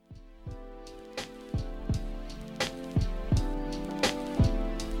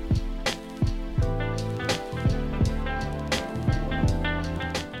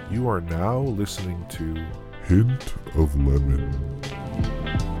are now listening to Hint of Lemon.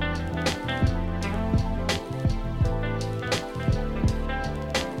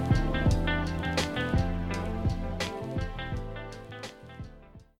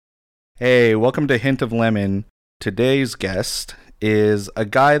 Hey, welcome to Hint of Lemon. Today's guest is a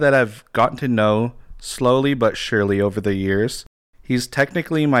guy that I've gotten to know slowly but surely over the years. He's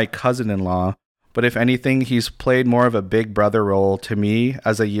technically my cousin-in-law, but if anything, he's played more of a big brother role to me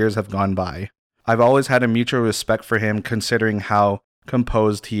as the years have gone by. I've always had a mutual respect for him considering how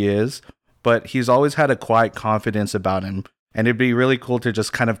composed he is, but he's always had a quiet confidence about him, and it'd be really cool to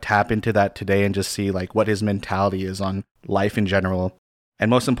just kind of tap into that today and just see like what his mentality is on life in general. And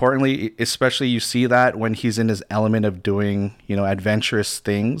most importantly, especially you see that when he's in his element of doing, adventurous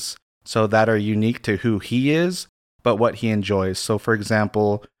things so that are unique to who he is, but what he enjoys. So for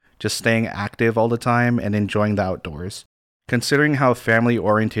example, just staying active all the time and enjoying the outdoors. Considering how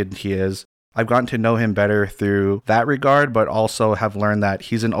family-oriented he is, I've gotten to know him better through that regard, but also have learned that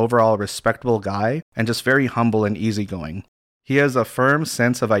he's an overall respectable guy and just very humble and easygoing. He has a firm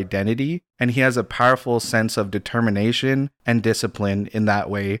sense of identity, and he has a powerful sense of determination and discipline in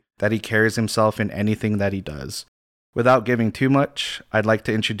that way that he carries himself in anything that he does. Without giving too much, I'd like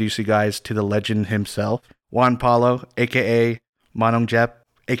to introduce you guys to the legend himself, Juan Paulo, aka Manong Jep,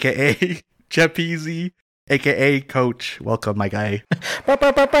 aka Jepeasy, aka Coach. Welcome, my guy.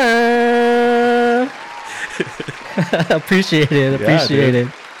 Appreciate it.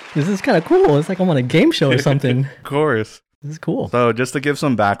 This is kind of cool. It's like I'm on a game show or something. Of course. This is cool. So just to give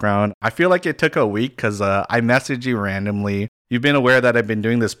some background, I feel like it took a week because I messaged you randomly. You've been aware that I've been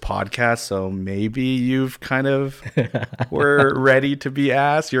doing this podcast, so maybe you've kind of were ready to be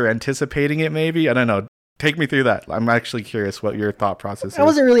asked. You're anticipating it maybe? I don't know. Take me through that. I'm actually curious what your thought process is. I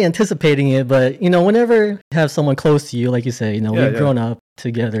wasn't really anticipating it, but, whenever you have someone close to you, like you say, we've grown up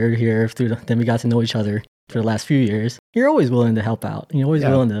together here, then we got to know each other for the last few years. You're always willing to help out. You're always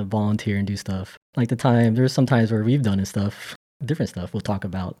willing to volunteer and do stuff. Like there's some times where we've done different stuff we'll talk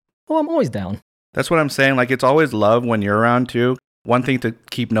about. Oh, I'm always down. That's what I'm saying. Like, it's always love when you're around too. One thing to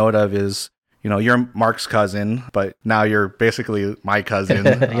keep note of is, you're Mark's cousin, but now you're basically my cousin,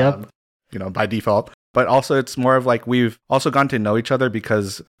 Yep. By default. But also it's more of like we've also gotten to know each other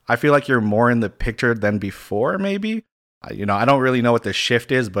because I feel like you're more in the picture than before, maybe. I don't really know what the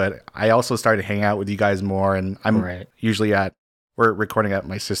shift is, but I also started hanging out with you guys more, and I'm usually we're recording at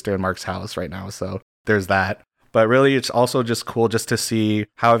my sister and Mark's house right now, so there's that. But really, it's also just cool just to see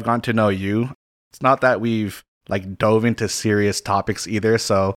how I've gotten to know you. It's not that we've like dove into serious topics either,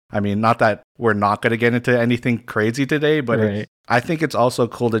 so not that we're not going to get into anything crazy today, but I think it's also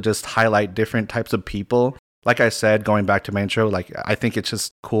cool to just highlight different types of people. Like I said, going back to my intro, like I think it's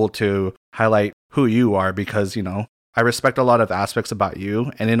just cool to highlight who you are because, I respect a lot of aspects about you,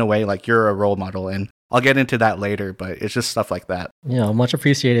 and in a way, like you're a role model, and I'll get into that later, but it's just stuff like that. Much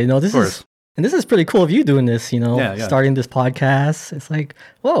appreciated. This is pretty cool of you doing this, starting this podcast. It's like,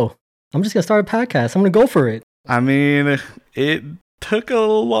 whoa, I'm just going to start a podcast. I'm going to go for it. It took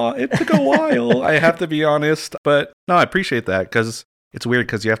a while, I have to be honest, but no, I appreciate that because it's weird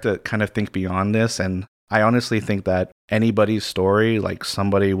because you have to kind of think beyond this, and I honestly think that anybody's story, like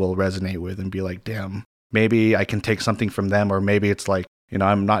somebody will resonate with and be like, damn, maybe I can take something from them, or maybe it's like,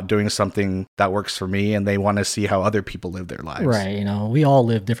 I'm not doing something that works for me and they want to see how other people live their lives. Right. We all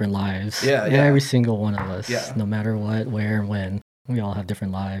live different lives. Yeah. Every single one of us, no matter what, where, and when, we all have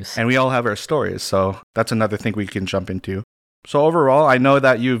different lives. And we all have our stories. So that's another thing we can jump into. So overall, I know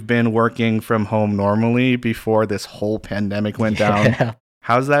that you've been working from home normally before this whole pandemic went down.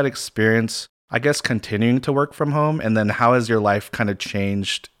 How's that experience, I guess, continuing to work from home? And then how has your life kind of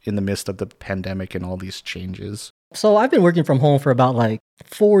changed in the midst of the pandemic and all these changes? So I've been working from home for about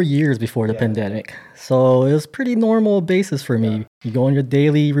 4 years before the pandemic. So it was pretty normal basis for me. You go on your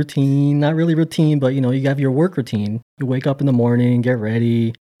daily routine, not really routine, but you have your work routine. You wake up in the morning, get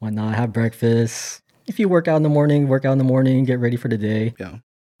ready, whatnot, have breakfast. If you work out in the morning, get ready for the day. Yeah.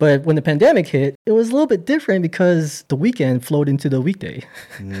 But when the pandemic hit, it was a little bit different because the weekend flowed into the weekday.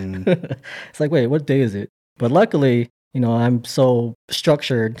 It's like, wait, what day is it? But luckily, I'm so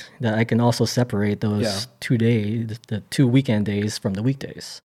structured that I can also separate those 2 days, the 2 weekend days from the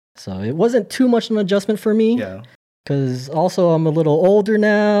weekdays. So it wasn't too much of an adjustment for me. Yeah. Because also I'm a little older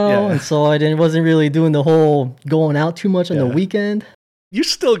now. And so I wasn't really doing the whole going out too much on the weekend. You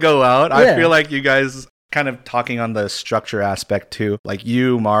still go out. I feel like you guys kind of talking on the structure aspect too. Like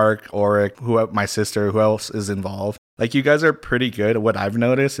you, Mark, Oric, my sister, who else is involved. Like you guys are pretty good. What I've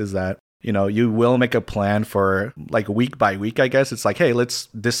noticed is that you will make a plan for like week by week, I guess. It's like, hey, let's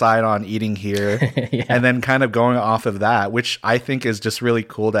decide on eating here. Yeah. And then kind of going off of that, which I think is just really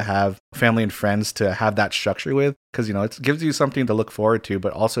cool to have family and friends to have that structure with. Because, it gives you something to look forward to,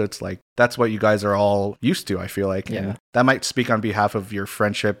 but also it's like, that's what you guys are all used to, I feel like. Yeah. And that might speak on behalf of your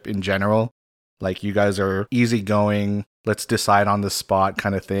friendship in general. Like you guys are easygoing, let's decide on the spot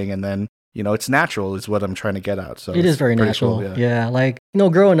kind of thing. And then, it's natural is what I'm trying to get at. So it is very pretty natural. cool, Yeah. Like,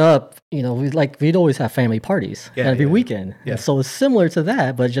 growing up, we'd always have family parties every weekend. Yeah. And so it's similar to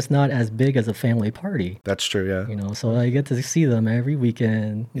that, but just not as big as a family party. That's true, yeah. So I get to see them every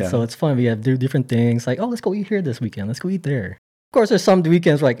weekend. Yeah. So it's fun. We have do different things like, oh, let's go eat here this weekend. Let's go eat there. Of course, there's some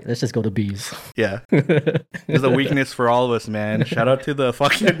weekends like, let's just go to B's. Yeah. There's a weakness for all of us, man. Shout out to the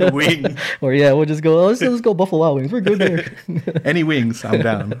fucking wing. Or yeah, we'll just go, let's go Buffalo Wild Wings. We're good there. Any wings, I'm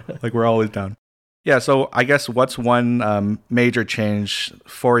down. Like we're always down. Yeah, so I guess what's one major change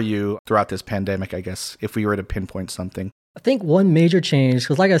for you throughout this pandemic, I guess, if we were to pinpoint something? I think one major change,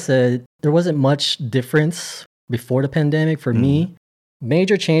 because like I said, there wasn't much difference before the pandemic for me.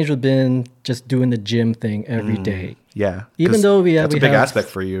 Major change would have been just doing the gym thing every day. Yeah. Even though that's a big aspect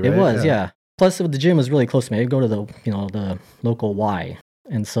for you, right? It was, yeah. Plus, the gym was really close to me. I'd go to the local Y.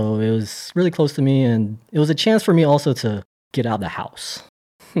 And so it was really close to me. And it was a chance for me also to get out of the house.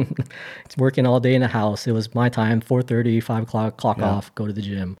 It's working all day in the house. It was my time, 4:30, 5 o'clock, clock off, go to the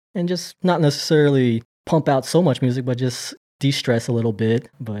gym. And just not necessarily pump out so much music, but just de-stress a little bit.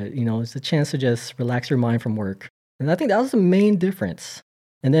 But, it's a chance to just relax your mind from work. And I think that was the main difference.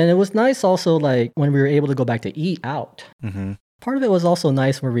 And then it was nice also, like, when we were able to go back to eat out. Mm-hmm. Part of it was also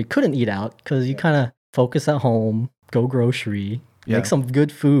nice where we couldn't eat out because you kind of focus at home, go grocery, make some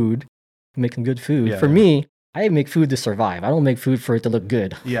good food, make some good food. Yeah, for me, I make food to survive. I don't make food for it to look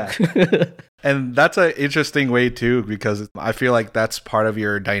good. Yeah. And that's an interesting way too, because I feel like that's part of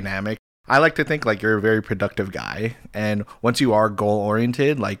your dynamic. I like to think like you're a very productive guy. And once you are goal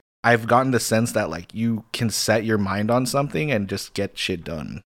oriented, like I've gotten the sense that like you can set your mind on something and just get shit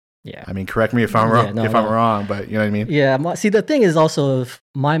done. Yeah. I mean, correct me if I'm wrong, I'm wrong, but you know what I mean? Yeah. See, the thing is also,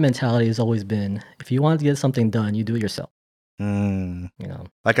 my mentality has always been, if you want to get something done, you do it yourself.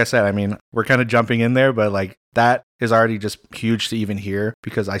 Like I said, I mean, we're kind of jumping in there, but like that is already just huge to even hear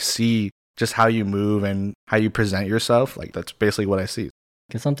because I see just how you move and how you present yourself. Like that's basically what I see.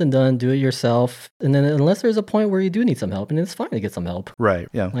 Get something done, do it yourself. And then unless there's a point where you do need some help, and it's fine to get some help. Right.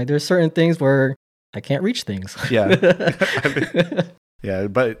 Yeah. Like there's certain things where I can't reach things. Yeah. Yeah.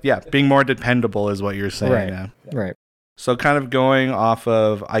 But yeah, being more dependable is what you're saying. Right. Yeah. Right. So kind of going off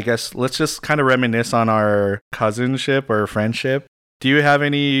of, I guess, let's just kind of reminisce on our cousinship or friendship. Do you have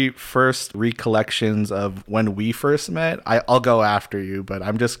any first recollections of when we first met? I'll go after you, but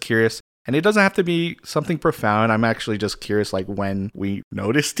I'm just curious. And it doesn't have to be something profound. I'm actually just curious, like, when we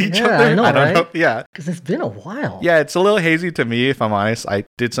noticed each other. I know, don't right? know. Yeah. Because it's been a while. Yeah, it's a little hazy to me, if I'm honest. I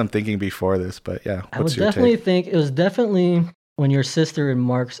did some thinking before this, but yeah. I would definitely think it was definitely when your sister and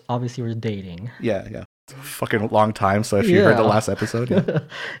Mark's obviously were dating. Yeah, yeah. Fucking long time. So if you heard the last episode, yeah.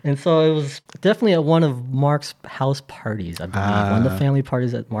 And so it was definitely at one of Mark's house parties, I believe. One of the family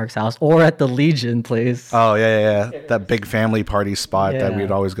parties at Mark's house or at the Legion place. Oh, yeah. That big family party spot that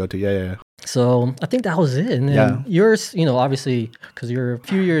we'd always go to. Yeah. So I think that was it. And then yours, obviously, because you're a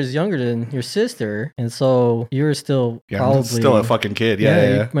few years younger than your sister. And so you're still probably still a fucking kid.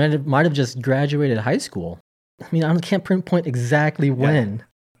 Yeah. You might have just graduated high school. I mean, I can't pinpoint exactly when.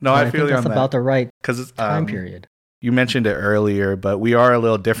 No, I feel that's about the right time period. You mentioned it earlier, but we are a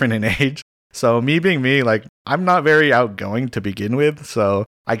little different in age. So me being me, like I'm not very outgoing to begin with. So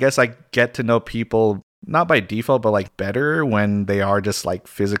I guess I get to know people not by default, but like better when they are just like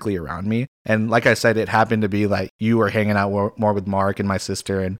physically around me. And like I said, it happened to be like you were hanging out more with Mark and my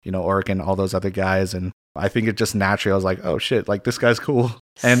sister and, Oric and all those other guys. And I think it just naturally, I was like, oh shit, like this guy's cool.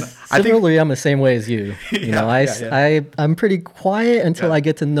 And similarly, I'm the same way as you. I'm pretty quiet until I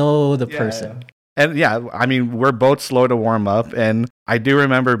get to know the person. And yeah, I mean, we're both slow to warm up. And I do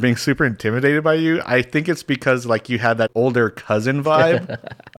remember being super intimidated by you. I think it's because like you had that older cousin vibe.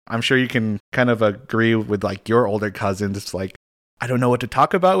 I'm sure you can kind of agree with like your older cousins. It's like, I don't know what to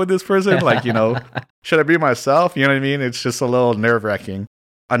talk about with this person. Like, should I be myself? You know what I mean? It's just a little nerve wracking.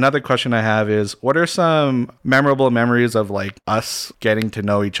 Another question I have is, what are some memorable memories of like us getting to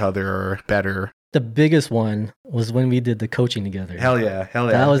know each other better? The biggest one was when we did the coaching together. Hell yeah.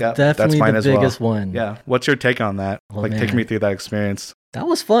 That was definitely the biggest one. Yeah. What's your take on that? Take me through that experience. That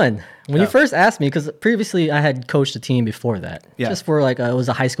was fun. When you first asked me, because previously I had coached a team before that. Just for like, it was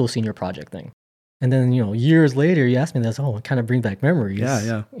a high school senior project thing. And then, years later, you asked me this, it kind of brings back memories.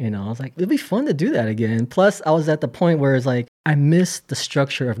 Yeah. I was like, it'd be fun to do that again. Plus, I was at the point where it's like, I missed the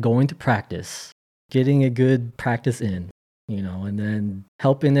structure of going to practice, getting a good practice in, and then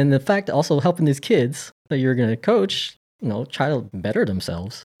helping. And the fact also helping these kids that you're going to coach, try to better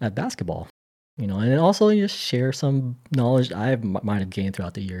themselves at basketball, and then also just share some knowledge I might have gained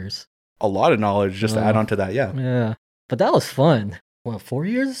throughout the years. A lot of knowledge just to add on to that. Yeah. Yeah. But that was fun. What, 4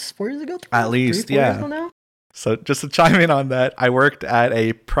 years ago? At least, 3, 4 years ago now? So just to chime in on that, I worked at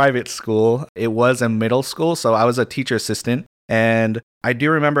a private school. It was a middle school, so I was a teacher assistant. And I do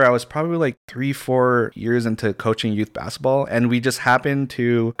remember I was probably like 3-4 years into coaching youth basketball. And we just happened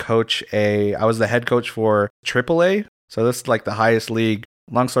to I was the head coach for AAA. So this is like the highest league.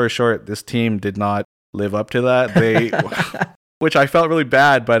 Long story short, this team did not live up to that. Which I felt really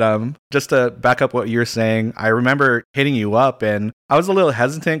bad, but just to back up what you're saying, I remember hitting you up and I was a little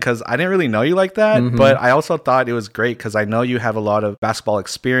hesitant because I didn't really know you like that, but I also thought it was great because I know you have a lot of basketball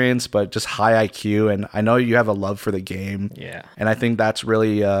experience, but just high IQ, and I know you have a love for the game. Yeah. And I think that's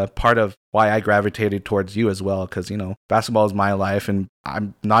really part of why I gravitated towards you as well because, basketball is my life and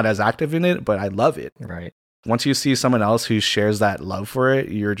I'm not as active in it, but I love it. Right. Once you see someone else who shares that love for it,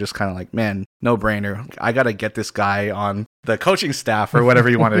 you're just kind of like, man, no brainer. I got to get this guy on the coaching staff or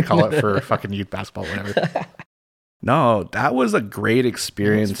whatever you want to call it for fucking youth basketball, whatever. No, that was a great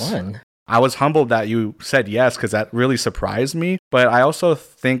experience. It was fun. I was humbled that you said yes because that really surprised me. But I also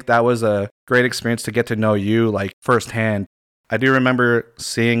think that was a great experience to get to know you like firsthand. I do remember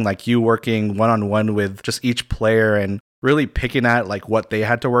seeing like you working one-on-one with just each player and really picking at like what they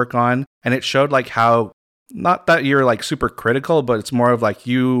had to work on. And it showed like how, not that you're like super critical, but it's more of like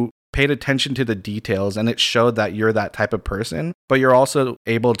you paid attention to the details and it showed that you're that type of person, but you're also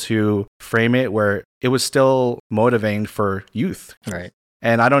able to frame it where it was still motivating for youth. Right.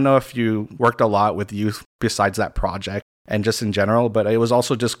 And I don't know if you worked a lot with youth besides that project and just in general, but it was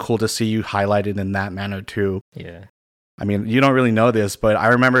also just cool to see you highlighted in that manner too. Yeah. I mean, you don't really know this, but I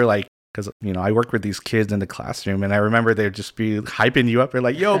remember like, because, I work with these kids in the classroom and I remember they'd just be hyping you up. They're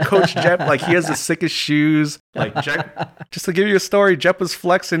like, yo, Coach Jep, like he has the sickest shoes. Like, just to give you a story, Jep was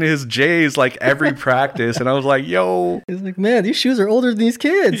flexing his J's like every practice. And I was like, yo. He's like, man, these shoes are older than these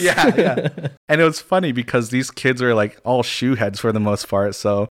kids. Yeah. And it was funny because these kids are like all shoe heads for the most part.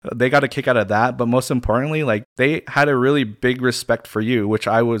 So they got a kick out of that. But most importantly, like they had a really big respect for you, which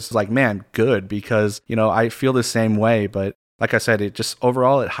I was like, man, good. Because, I feel the same way. But like I said, it just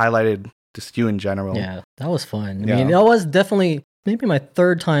overall, it highlighted just you in general. Yeah, that was fun. I mean, that was definitely maybe my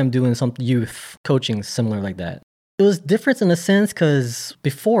third time doing some youth coaching similar like that. It was different in a sense because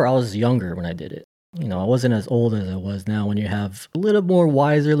before I was younger when I did it. I wasn't as old as I was now when you have a little more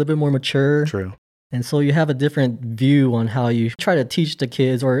wiser, a little bit more mature. True. And so you have a different view on how you try to teach the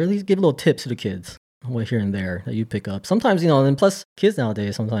kids or at least give little tips to the kids here and there that you pick up. Sometimes, and plus kids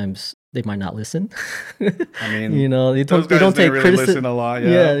nowadays, sometimes they might not listen. I mean, they don't take really criticism listen a lot.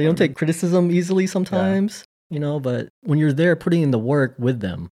 Yeah, they don't take criticism easily sometimes. But when you're there putting in the work with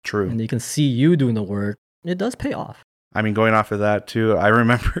them, true, and they can see you doing the work, it does pay off. I mean, going off of that too, I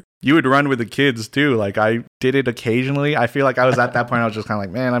remember you would run with the kids too. Like I did it occasionally. I feel like I was at that point, I was just kind of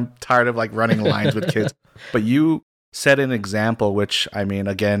like, man, I'm tired of like running lines with kids. But you set an example, which I mean,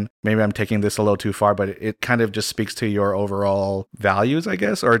 again, maybe I'm taking this a little too far, but it kind of just speaks to your overall values, I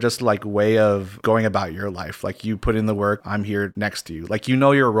guess, or just like way of going about your life. Like you put in the work, I'm here next to you. Like,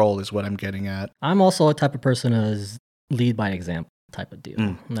 your role is what I'm getting at. I'm also a type of person as lead by example type of deal.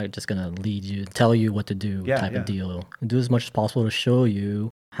 I'm not just going to lead you, tell you what to do type of deal. Do as much as possible to show you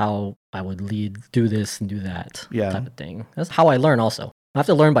how I would do this and do that type of thing. That's how I learn also. I have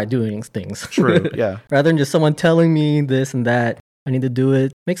to learn by doing things. True, yeah. Rather than just someone telling me this and that, I need to do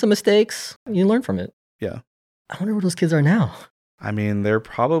it. Make some mistakes, you learn from it. Yeah. I wonder where those kids are now. I mean, they're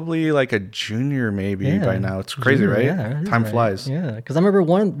probably like a junior maybe by now. It's crazy, right? Yeah, time flies. Yeah, because I remember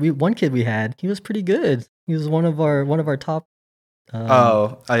one kid we had, he was pretty good. He was one of our top.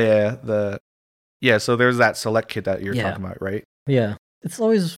 Yeah. So there's that select kid that you're talking about, right? Yeah. It's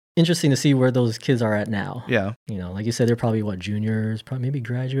always interesting to see where those kids are at now. Yeah. Like you said, they're probably juniors, probably maybe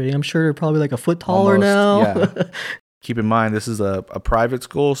graduating. I'm sure they're probably like a foot taller now. Yeah. Keep in mind, this is a private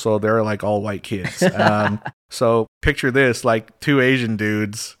school, so they're like all white kids. So picture this, like two Asian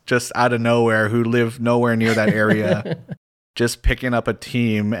dudes just out of nowhere who live nowhere near that area, just picking up a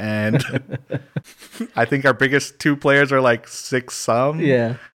team. And I think our biggest two players are like 6'some".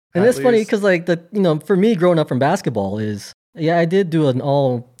 Yeah. And it's funny because like for me growing up from basketball is, I did do an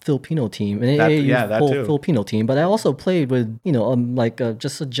all Filipino team, full Filipino team, but I also played with,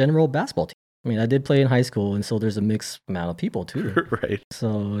 just a general basketball team. I mean, I did play in high school, and so there's a mixed amount of people too. Right. So,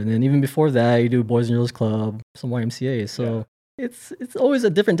 and then even before that, you do Boys and Girls Club, some YMCA. So it's always a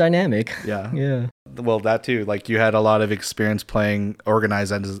different dynamic. Yeah. Yeah. Well, that too. Like you had a lot of experience playing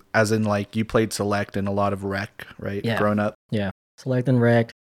organized, as in like you played select and a lot of rec, right? Yeah. Growing up. Yeah. Select and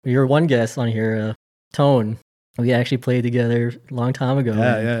Rec. You're one guest on here, Tone. We actually played together a long time ago.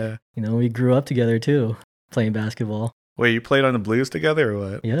 Yeah. You know, we grew up together too, playing basketball. Wait, you played on the Blues together or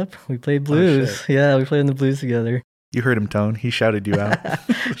what? Yep, we played Blues. Yeah, we played in the Blues together. You heard him, Tone. He shouted you out.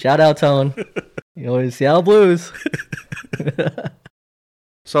 Shout out, Tone. You know, Seattle Blues.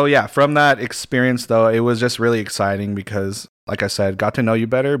 So yeah, from that experience though, it was just really exciting because, like I said, got to know you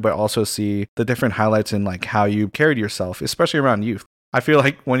better, but also see the different highlights in like how you carried yourself, especially around youth. I feel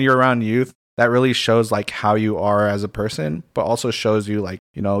like when you're around youth, that really shows like how you are as a person, but also shows you like,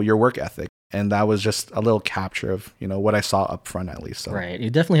 you know, your work ethic. And that was just a little capture of, you know, what I saw up front at least. So. Right. You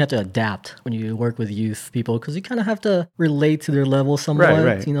definitely have to adapt when you work with youth people because you kind of have to relate to their level somewhat.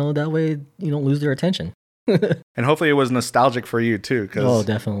 Right. You know, that way you don't lose their attention. And hopefully it was nostalgic for you too. Oh,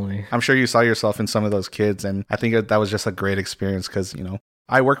 definitely. I'm sure you saw yourself in some of those kids. And I think that was just a great experience because, you know,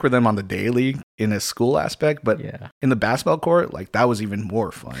 I work with them on the daily in a school aspect, but in the basketball court, like that was even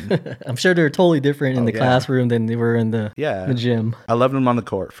more fun. I'm sure they're totally different in the classroom than they were in the gym. I loved them on the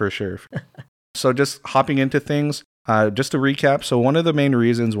court for sure. So just hopping into things, just to recap. So one of the main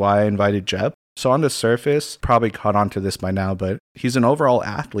reasons why I invited Jeb, so on the surface, probably caught on to this by now, but he's an overall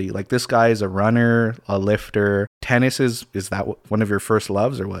athlete. Like this guy is a runner, a lifter. Tennis is that one of your first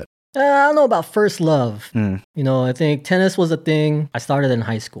loves or what? I don't know about first love. You know, I think tennis was a thing I started in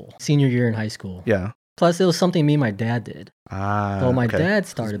high school, senior year in high school. Yeah. Plus, it was something me and my dad did. So my dad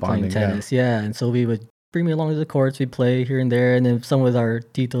started playing tennis. Yeah. And so we would bring me along to the courts. We'd play here and there. And then some of our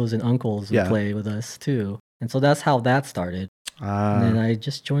titos and uncles would play with us too. And so that's how that started. And then I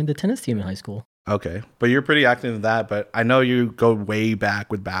just joined the tennis team in high school. Okay. But you're pretty active in that. But I know you go way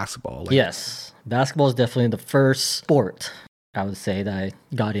back with basketball. Like, yes. Basketball is definitely the first sport I would say that I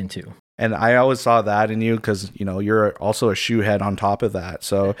got into. And I always saw that in you because, you know, you're also a shoe head on top of that.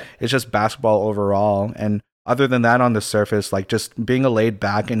 So it's just basketball overall. And other than that on the surface, like just being a laid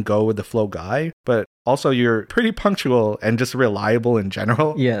back and go with the flow guy, but also you're pretty punctual and just reliable in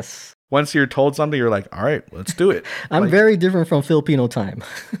general. Yes. Once you're told something, you're like, all right, let's do it. I'm very different from Filipino time.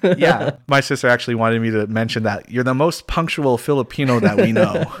 Yeah. My sister actually wanted me to mention that you're the most punctual Filipino that we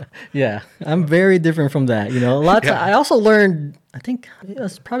know. Yeah. I'm very different from that. You know, a lot of I also learned, I think it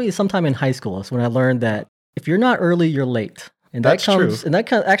was probably sometime in high school is when I learned that if you're not early, you're late. And that's true. And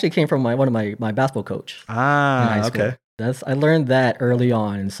that actually came from one of my basketball coach. Okay. I learned that early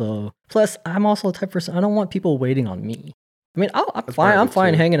on. And so, plus I'm also the type of person, I don't want people waiting on me. I mean, I'm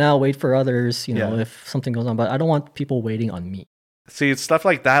fine hanging out, wait for others, you know, if something goes on, but I don't want people waiting on me. See, it's stuff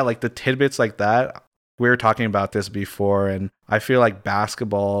like that, like the tidbits like that. We were talking about this before, and I feel like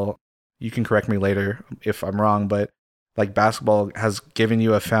basketball, you can correct me later if I'm wrong, but like basketball has given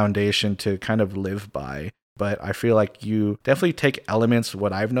you a foundation to kind of live by. But I feel like you definitely take elements,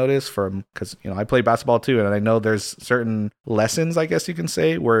 what I've noticed from, because, you know, I play basketball too, and I know there's certain lessons, I guess you can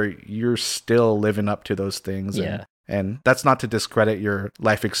say, where you're still living up to those things. Yeah. And that's not to discredit your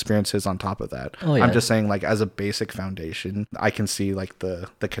life experiences on top of that. Oh, yeah. I'm just saying, like, as a basic foundation, I can see like the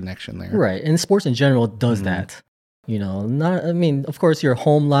connection there. Right. And sports in general does that. You know, of course, your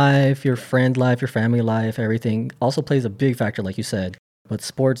home life, your friend life, your family life, everything also plays a big factor, like you said. But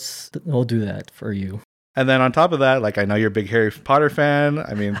sports will do that for you. And then on top of that, like, I know you're a big Harry Potter fan.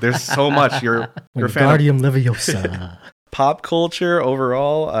 I mean, there's so much. You're a fan Wingardium Leviosa. Pop culture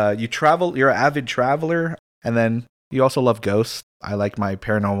overall. You travel. You're an avid traveler. And then you also love ghosts. I like my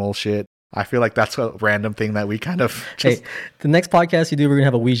paranormal shit. I feel like that's a random thing that we kind of just... Hey, the next podcast you do, we're going to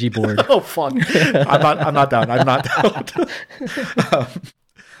have a Ouija board. Oh, fuck. I'm not down. I'm not down.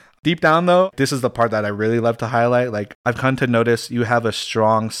 Deep down, though, this is the part that I really love to highlight. Like, I've come to notice you have a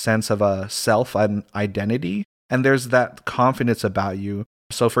strong sense of a self and identity, and there's that confidence about you.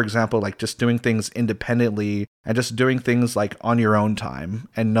 So, for example, like just doing things independently and just doing things like on your own time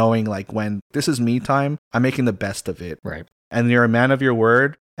and knowing like when this is me time, I'm making the best of it. Right. And you're a man of your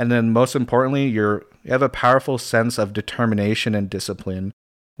word. And then most importantly, you have a powerful sense of determination and discipline.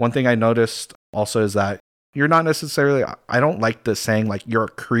 One thing I noticed also is that you're not necessarily, I don't like the saying like you're a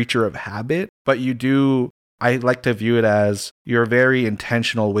creature of habit, but I like to view it as you're very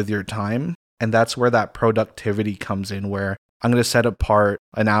intentional with your time. And that's where that productivity comes in, where I'm going to set apart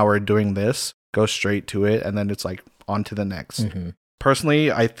an hour doing this, go straight to it, and then it's like on to the next. Mm-hmm.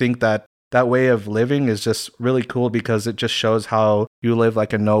 Personally, I think that way of living is just really cool because it just shows how you live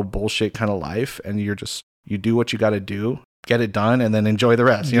like a no bullshit kind of life, and you do what you got to do, get it done and then enjoy the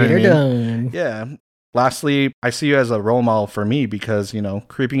rest. You know Get what I her mean? done. Yeah. Lastly, I see you as a role model for me because,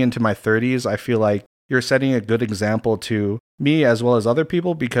 creeping into my 30s, I feel like you're setting a good example to me as well as other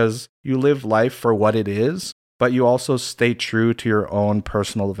people because you live life for what it is, but you also stay true to your own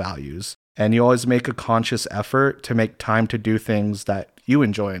personal values. And you always make a conscious effort to make time to do things that you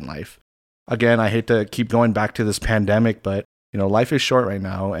enjoy in life. Again, I hate to keep going back to this pandemic, but, life is short right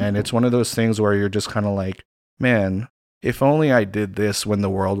now. And it's one of those things where you're just kind of like, man, if only I did this when the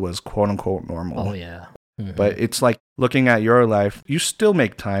world was quote unquote normal. Oh, yeah. Mm-hmm. But it's like looking at your life, you still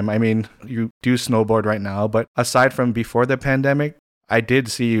make time. I mean, you do snowboard right now, but aside from before the pandemic, I did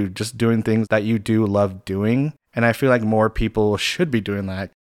see you just doing things that you do love doing. And I feel like more people should be doing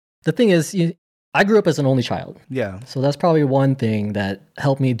that. The thing is, I grew up as an only child. Yeah. So that's probably one thing that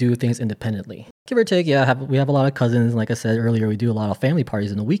helped me do things independently. Give or take, yeah, we have a lot of cousins. Like I said earlier, we do a lot of family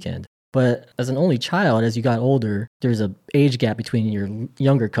parties in the weekend. But as an only child, as you got older, there's a age gap between your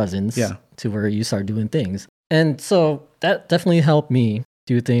younger cousins to where you start doing things. And so that definitely helped me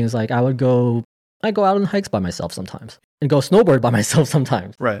do things like I go out on hikes by myself sometimes and go snowboard by myself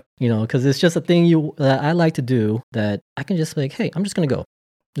sometimes. Right. Because it's just a thing that I like to do that I can just be like, hey, I'm just going to go.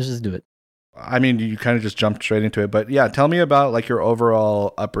 Let's just do it. I mean, you kind of just jumped straight into it, but yeah, tell me about like your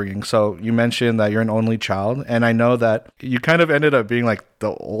overall upbringing. So you mentioned that you're an only child, and I know that you kind of ended up being like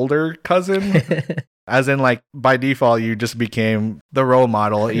the older cousin, as in like by default, you just became the role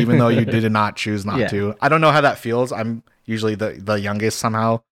model, even though you did not choose not to. I don't know how that feels. I'm usually the youngest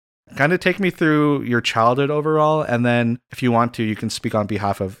somehow. Kind of take me through your childhood overall, and then if you want to, you can speak on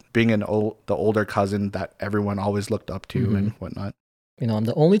behalf of being the older cousin that everyone always looked up to and whatnot. I'm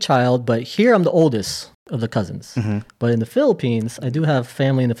the only child, but here I'm the oldest of the cousins. Mm-hmm. But in the Philippines, I do have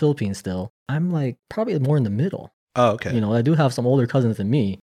family in the Philippines still. I'm like probably more in the middle. Oh, okay. I do have some older cousins than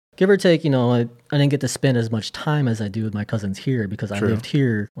me. Give or take, I didn't get to spend as much time as I do with my cousins here because I lived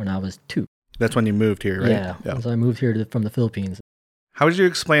here when I was 2. That's when you moved here, right? Yeah. So I moved here from the Philippines. How would you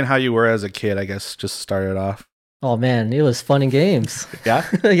explain how you were as a kid, I guess, just to start it off? Oh, man, it was fun and games. Yeah?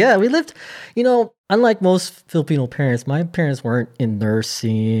 Yeah, we lived, unlike most Filipino parents, my parents weren't in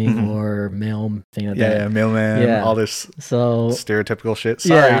nursing or mail thing like that. Yeah, mailman, all this stereotypical shit.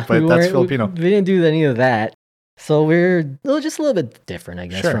 Sorry, but that's Filipino. We didn't do any of that. So we're just a little bit different, I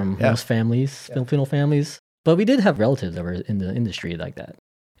guess, from most families, Filipino families. But we did have relatives that were in the industry like that.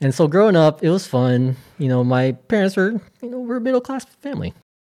 And so growing up, it was fun. My parents were a middle-class family.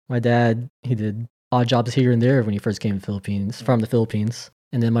 My dad, he did odd jobs here and there when he first came from the Philippines.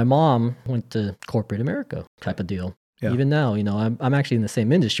 And then my mom went to corporate America type of deal. Yeah. Even now, I'm actually in the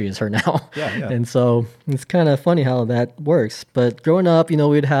same industry as her now. Yeah. And so it's kind of funny how that works. But growing up,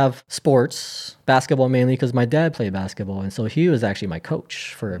 we'd have sports, basketball mainly, because my dad played basketball. And so he was actually my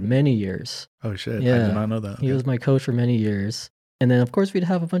coach for many years. Oh, shit. Yeah. I did not know that. He was my coach for many years. And then, of course, we'd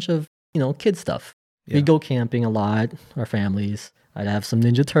have a bunch of, kid stuff. Yeah. We'd go camping a lot, our families. I'd have some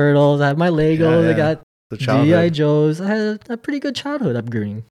Ninja Turtles. I have my Legos. I got G.I. Joes. I had a pretty good childhood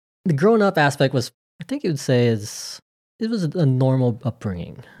upbringing. The growing up aspect was, I think you would say, it was a normal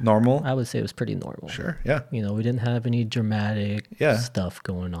upbringing. Normal? I would say it was pretty normal. Sure, yeah. We didn't have any dramatic stuff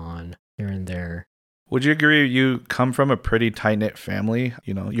going on here and there. Would you agree you come from a pretty tight-knit family?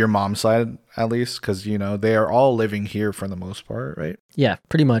 Your mom's side, at least, because, they are all living here for the most part, right? Yeah,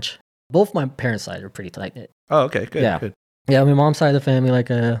 pretty much. Both my parents' side are pretty tight-knit. Oh, okay, good, good. Yeah, my mom's side of the family, like,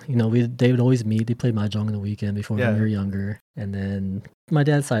 they would always meet. They played mahjong on the weekend before we were younger. And then my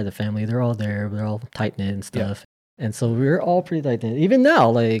dad's side of the family, they're all there. They're all tight-knit and stuff. Yeah. And so we were all pretty tight-knit. Even now,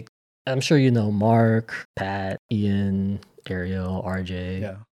 like, I'm sure Mark, Pat, Ian, Ariel, RJ.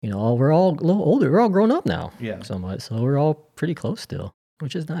 Yeah. We're all a little older. We're all grown up now. Yeah. Somewhat. So we're all pretty close still,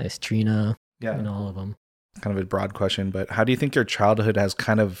 which is nice. Trina, all of them. Kind of a broad question, but how do you think your childhood has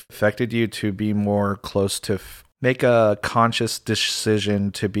kind of affected you to be more close to make a conscious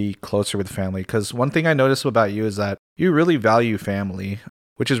decision to be closer with family? Because one thing I noticed about you is that you really value family,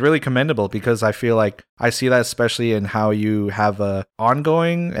 which is really commendable because I feel like I see that especially in how you have a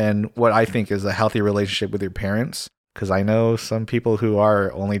ongoing and what I think is a healthy relationship with your parents. Because I know some people who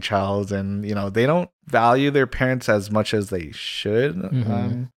are only child and, they don't value their parents as much as they should,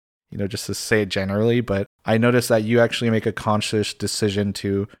 just to say it generally. But I noticed that you actually make a conscious decision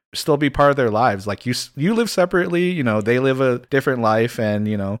to still be part of their lives. Like you live separately, they live a different life and,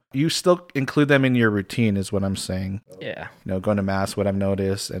 you still include them in your routine is what I'm saying. Yeah. Going to mass, what I've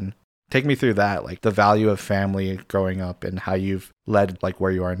noticed. And take me through that, like the value of family growing up and how you've led like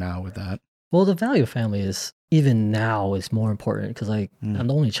where you are now with that. Well, the value of family is even now is more important because I'm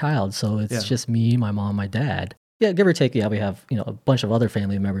the only child. So it's just me, my mom, my dad. Yeah, give or take. Yeah, we have, a bunch of other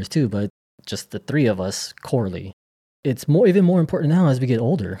family members too, but just the 3 of us corely. it's even more important now as we get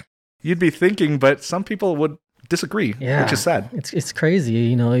older. You'd be thinking, but some people would disagree, Yeah. which is sad. It's crazy,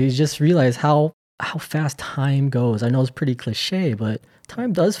 you know, you just realize how fast time goes. I know it's pretty cliche, but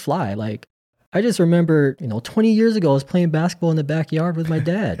time does fly. Like, I just remember, 20 years ago, I was playing basketball in the backyard with my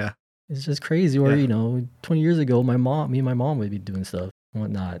dad. Yeah. It's just crazy. Or, 20 years ago, me and my mom would be doing stuff and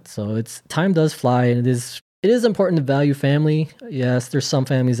whatnot. So time does fly, and it is important to value family. Yes, there's some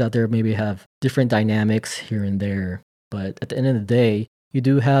families out there maybe have different dynamics here and there, but at the end of the day, you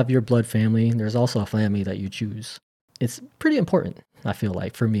do have your blood family. And there's also a family that you choose. It's pretty important, I feel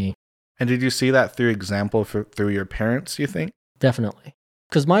like, for me. And did you see that through example through your parents, you think? Definitely.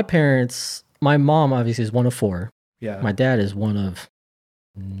 Because my mom obviously is one of 4. Yeah. My dad is one of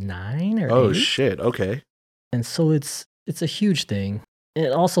 9 or 8. Oh, shit. Okay. And so it's a huge thing.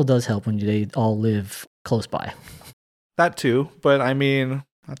 It also does help when they all live close by. That too. But I mean,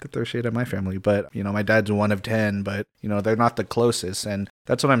 not to throw shade at my family, but, my dad's one of 10, but, they're not the closest. And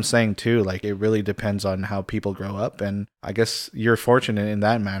that's what I'm saying too. Like, it really depends on how people grow up. And I guess you're fortunate in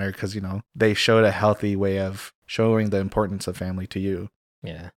that manner because, they showed a healthy way of showing the importance of family to you.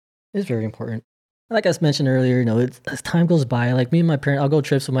 Yeah, it's very important. Like I mentioned earlier, as time goes by, like me and my parents, I'll go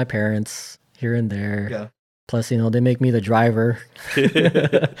trips with my parents here and there. Yeah. Plus, they make me the driver.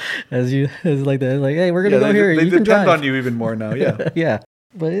 as like that, like, hey, we're gonna go here. They you can depend drive. on you even more now. Yeah. Yeah,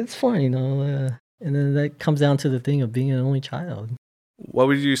 but it's fun, and then that comes down to the thing of being an only child. What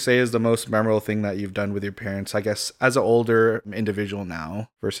would you say is the most memorable thing that you've done with your parents, I guess, as an older individual now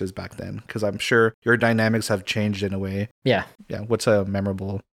versus back then? Because I'm sure your dynamics have changed in a way. Yeah. Yeah. What's a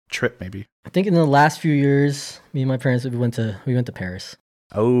memorable trip, maybe? I think in the last few years, me and my parents, we went to Paris.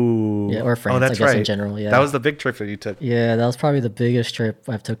 Oh. Yeah, or France, that's I guess, right. in general. Yeah. That was the big trip that you took. Yeah, that was probably the biggest trip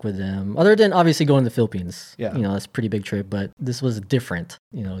I've took with them. Other than obviously going to the Philippines. Yeah. That's a pretty big trip, but this was different,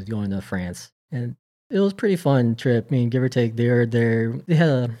 going to France. And it was a pretty fun trip. I mean, give or take, they had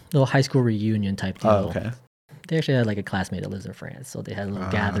a little high school reunion type deal. Oh, okay. They actually had like a classmate that lives in France, so they had a little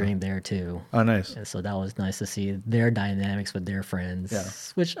gathering there too. Oh, nice. And so that was nice to see their dynamics with their friends, Yeah.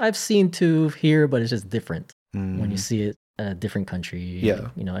 which I've seen too here, but it's just different when you Mm. see it in a different country. Yeah.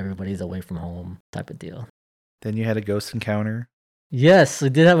 Everybody's away from home type of deal. Then you had a ghost encounter. Yes, I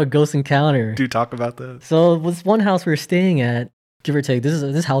did have a ghost encounter. Do talk about this. So it was one house we were staying at, give or take.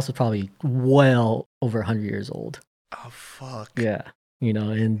 This house was probably well over 100 years old. Oh, fuck. Yeah.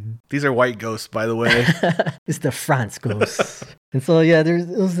 And These are white ghosts, by the way. it's the France ghost. And so, yeah, it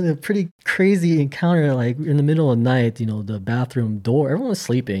was a pretty crazy encounter. Like in the middle of the night, the bathroom door, everyone was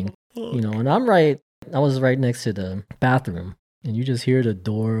sleeping, and I was right next to the bathroom. And you just hear the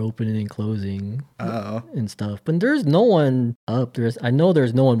door opening and closing and stuff. But there's no one up. I know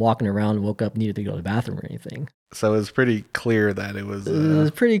there's no one walking around and woke up, needed to go to the bathroom or anything. So it was pretty clear that it was... It was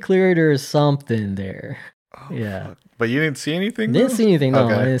pretty clear there's something there. Oh, Yeah. fuck. But you didn't see anything? Didn't though? see anything. No,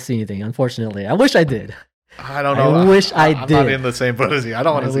 Okay. I didn't see anything. Unfortunately, I wish I did. I don't know. I wish I I'm did. not in the same boat as you. I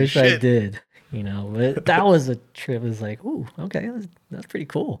don't want I to see wish shit. I did. But that was a trip. It was like, ooh, okay, that's pretty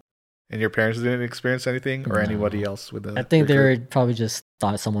cool. And your parents didn't experience anything, or No. anybody else with the? I think they your were group? probably just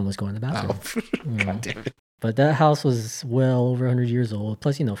thought someone was going to the bathroom. Oh. God damn it! But that house was well over 100 years old.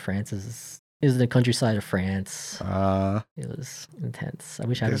 Plus, France is the countryside of France. It was intense. I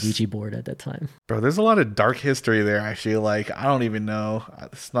wish I had a There's- Ouija board at that time. Bro, there's a lot of dark history there. I feel like I don't even know.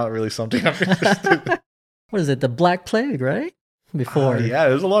 It's not really something I'm interested in. What is it? The Black Plague, right? Before. Yeah,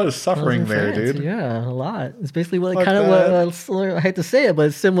 there's a lot of That was suffering in there, France. dude. Yeah, a lot. It's basically what Fuck kind of that. what I hate to say it, but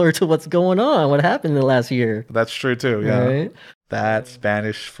it's similar to what's going on. What happened in the last year? That's true too. Yeah, Right? that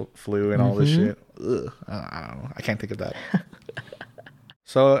Spanish flu and all this Mhm. shit. Ugh, I don't know. I can't think of that.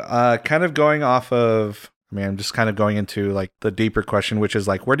 So, kind of going off of, I'm just kind of going into like the deeper question, which is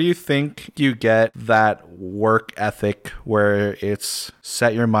like, where do you think you get that work ethic where it's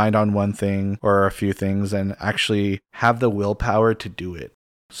set your mind on one thing or a few things and actually have the willpower to do it?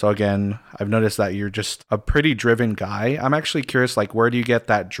 So again, I've noticed that you're just a pretty driven guy. I'm actually curious, like, where do you get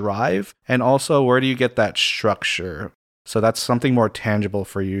that drive? And also, where do you get that structure? So that's something more tangible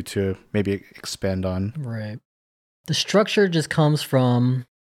for you to maybe expand on. Right. The structure just comes from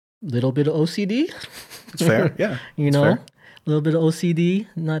a little bit of OCD. It's fair. Yeah. it's A fair. little bit of OCD,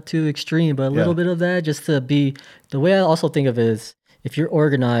 not too extreme, but a little Yeah. bit of that just to be the way I also think of it is if you're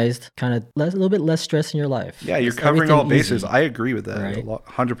organized, kind of a little bit less stress in your life. Yeah, you're Makes covering all everything bases. easy. I agree with that. Right.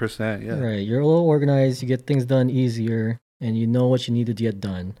 100%. Yeah. Right. You're a little organized, you get things done easier, and you know what you need to get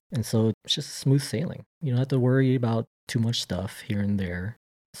done. And so it's just smooth sailing. You don't have to worry about too much stuff here and there.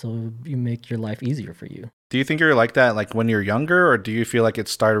 So you make your life easier for you. Do you think you're like that like when you're younger, or do you feel like it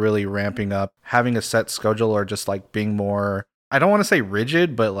started really ramping up, having a set schedule, or just like being more, I don't want to say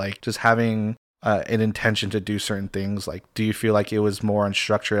rigid, but like just having an intention to do certain things? Like, do you feel like it was more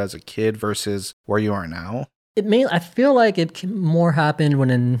unstructured as a kid versus where you are now? I feel like more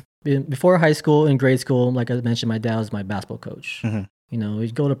happened before high school, in grade school. Like I mentioned, my dad was my basketball coach. Mm-hmm. You know,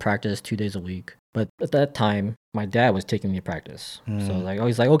 we'd go to practice 2 days a week. But at that time, my dad was taking me to practice. So like,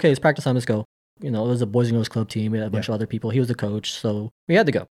 he's like, okay, it's practice time, let's go. You know, it was a Boys and Girls Club team. We had a bunch of other people. He was the coach, so we had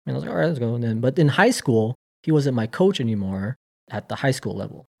to go. And I was like, all right, let's go. But in high school, he wasn't my coach anymore at the high school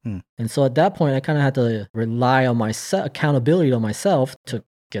level. And so at that point, I kind of had to rely on my accountability on myself to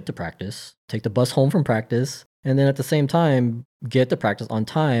get to practice, take the bus home from practice, and then at the same time, get to practice on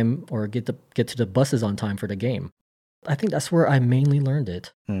time or get to the buses on time for the game. I think that's where I mainly learned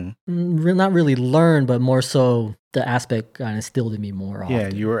it. Not really learned, but more so the aspect kind of instilled in me more often. Yeah,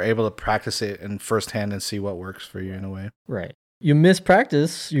 you were able to practice it in firsthand and see what works for you in a way. Right. You miss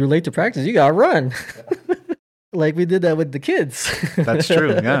practice, you're late to practice, you gotta run. Like we did that with the kids. That's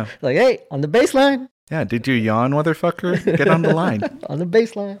true, yeah. Like, hey, on the baseline. Yeah, did you yawn, motherfucker? Get on the line. On the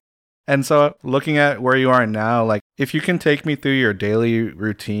baseline. And so looking at where you are now, like if you can take me through your daily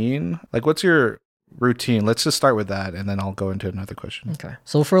routine, like what's your routine? Let's just start with that and then I'll go into another question. Okay.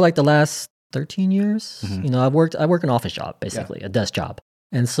 So for like the last 13 years, you know, I work an office job, basically, a desk job.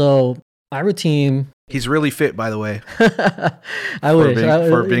 And so my routine. He's really fit, by the way. I wish.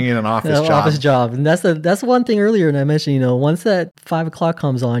 For being in an office job. Office job. And that's one thing earlier, and I mentioned, you know, once that 5 o'clock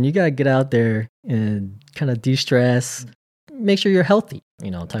comes on, you got to get out there and kind of de-stress, make sure you're healthy,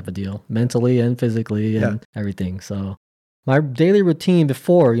 you know, type of deal, mentally and physically and everything. So my daily routine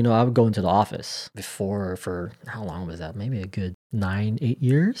before, you know, I would go into the office for how long was that? Maybe a good 9-8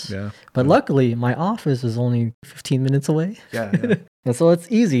 years. Yeah. But luckily, my office is only 15 minutes away. Yeah. And so it's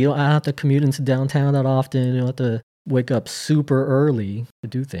easy. You don't have to commute into downtown that often. You don't have to wake up super early to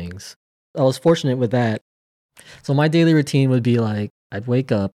do things. I was fortunate with that. So my daily routine would be like, I'd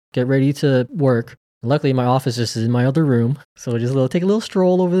wake up, get ready to work. Luckily, my office just is in my other room. So just take a little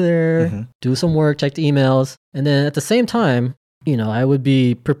stroll over there, do some work, check the emails. And then at the same time, you know, I would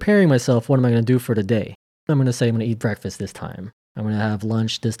be preparing myself. What am I going to do for the day? I'm going to say I'm going to eat breakfast this time. I'm going to have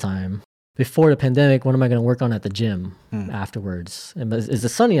lunch this time. Before the pandemic, what am I going to work on at the gym afterwards? And is it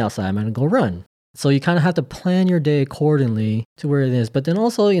sunny outside? I'm going to go run. So you kind of have to plan your day accordingly to where it is. But then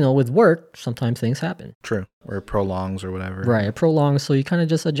also, you know, with work, sometimes things happen. True. Or it prolongs or whatever. Right. It prolongs. So you kind of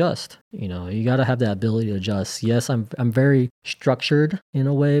just adjust. You know, you got to have that ability to adjust. Yes, I'm very structured in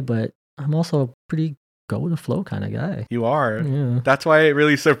a way, but I'm also a pretty go with the flow kind of guy. You are. Yeah. That's why it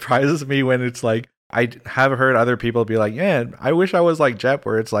really surprises me when it's like, I have heard other people be like, yeah, I wish I was like Jep,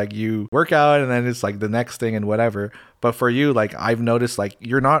 where it's like you work out and then it's like the next thing and whatever. But for you, like I've noticed like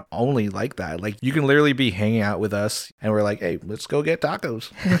you're not only like that. Like you can literally be hanging out with us and we're like, hey, let's go get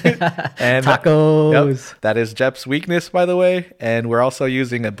tacos. And tacos. That is Jep's weakness, by the way. And we're also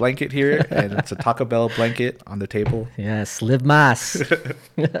using a blanket here and it's a Taco Bell blanket on the table. Yes, live más.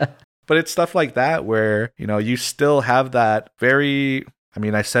 But it's stuff like that where, you know, you still have that very... I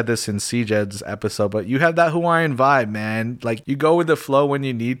mean, I said this in CJED's episode, but you have that Hawaiian vibe, man. Like, you go with the flow when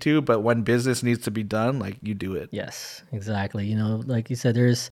you need to, but when business needs to be done, like, you do it. Yes, exactly. You know, like you said,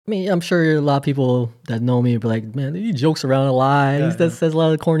 I'm sure a lot of people that know me be like, man, he jokes around a lot. He says a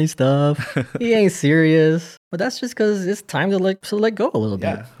lot of corny stuff. He ain't serious. But that's just because it's time to let go a little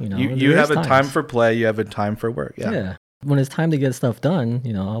bit. You know, you have a time for play. You have a time for work. Yeah. When it's time to get stuff done,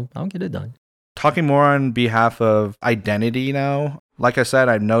 you know, I'll get it done. Talking more on behalf of identity now. Like I said,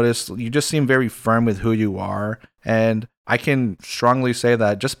 I've noticed you just seem very firm with who you are. And I can strongly say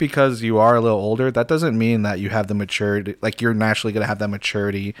that just because you are a little older, that doesn't mean that you have the maturity, like you're naturally going to have that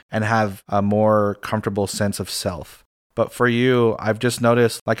maturity and have a more comfortable sense of self. But for you, I've just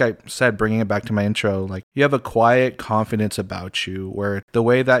noticed, like I said, bringing it back to my intro, like you have a quiet confidence about you where the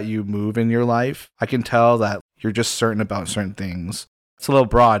way that you move in your life, I can tell that you're just certain about certain things. It's a little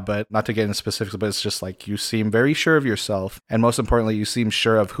broad, but not to get into specifics, but it's just like you seem very sure of yourself. And most importantly, you seem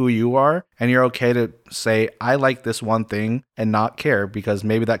sure of who you are. And you're okay to say, I like this one thing and not care because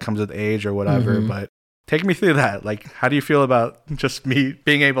maybe that comes with age or whatever. But take me through that. Like, how do you feel about just me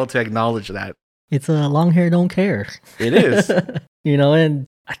being able to acknowledge that? It's a long hair, don't care. It is. You know, and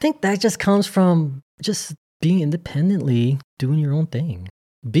I think that just comes from just being independently doing your own thing.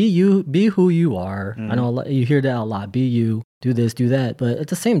 Be you, be who you are. I know you hear that a lot. Be you, do this, do that. But at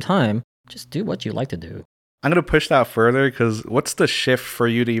the same time, just do what you like to do. I'm going to push that further because what's the shift for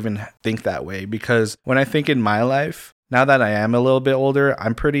you to even think that way? Because when I think in my life, now that I am a little bit older,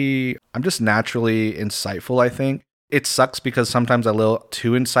 I'm just naturally insightful, I think. it sucks because sometimes a little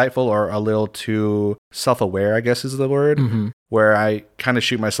too insightful or a little too self-aware, I guess is the word, where I kind of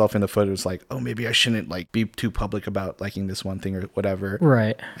shoot myself in the foot. It's like, oh, maybe I shouldn't like be too public about liking this one thing or whatever.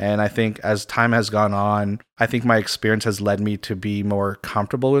 Right. And I think as time has gone on, I think my experience has led me to be more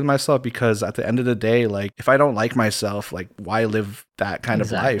comfortable with myself, because at the end of the day, like if I don't like myself, like why live that kind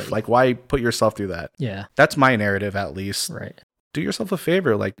of life? Like why put yourself through that? Yeah. That's my narrative, at least. Right. Do yourself a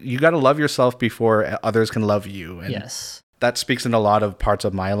favor. Like you got to love yourself before others can love you. And yes. That speaks in a lot of parts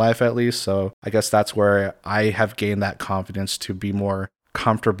of my life, at least. So I guess that's where I have gained that confidence to be more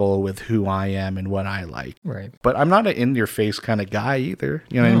comfortable with who I am and what I like. Right. But I'm not an in your face kind of guy either.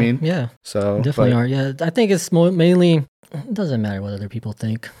 You know what I mean? Yeah. So definitely are. Yeah. I think it's mainly, it doesn't matter what other people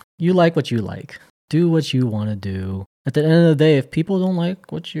think. You like what you like. Do what you want to do. At the end of the day, if people don't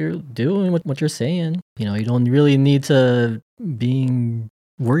like what you're doing, what you're saying, you know, you don't really need to being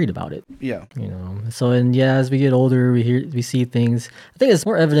worried about it. Yeah. You know, so, and yeah, as we get older, we see things. I think it's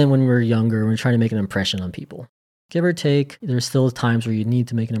more evident when we're younger, when we're trying to make an impression on people. Give or take, there's still times where you need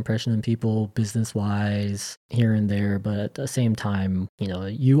to make an impression on people, business-wise, here and there. But at the same time, you know,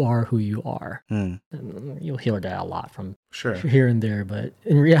 you are who you are. And you'll hear that a lot from here and there. But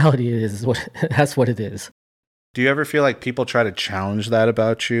in reality, that's what it is. Do you ever feel like people try to challenge that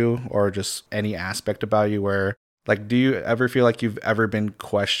about you, or just any aspect about you where, like, do you ever feel like you've ever been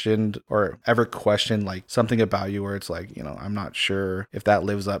questioned or ever questioned like something about you where it's like, you know, I'm not sure if that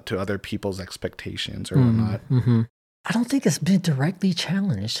lives up to other people's expectations or whatnot? I don't think it's been directly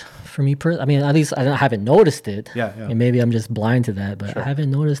challenged for me. I mean, at least I haven't noticed it. Yeah. And maybe I'm just blind to that, but I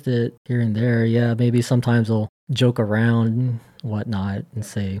haven't noticed it here and there. Yeah, maybe sometimes I'll joke around and whatnot and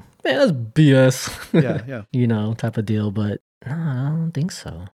say, man, that's BS. Yeah. You know, type of deal. But no, I don't think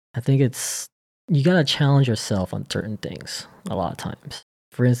so. I think you got to challenge yourself on certain things a lot of times.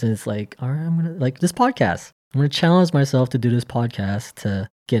 For instance, like, all right, I'm going to, like this podcast. I'm going to challenge myself to do this podcast, to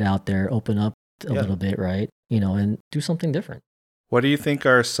get out there, open up a little bit, right? You know, and do something different. What do you think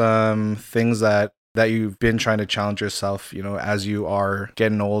are some things that you've been trying to challenge yourself, you know, as you are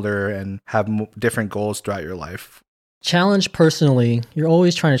getting older and have different goals throughout your life? Challenge personally, you're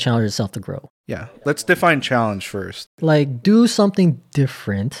always trying to challenge yourself to grow. Yeah. Let's define challenge first. Like, do something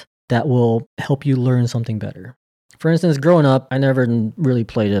different that will help you learn something better. For instance, growing up, I never really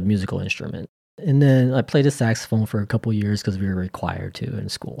played a musical instrument. And then I played the saxophone for a couple years because we were required to in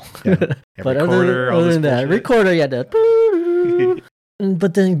school. Yeah. But other than that, recorder, yeah, that.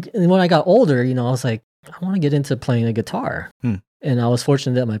 But then when I got older, you know, I was like, I want to get into playing a guitar. And I was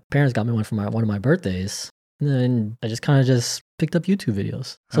fortunate that my parents got me one for one of my birthdays. And then I just kind of picked up YouTube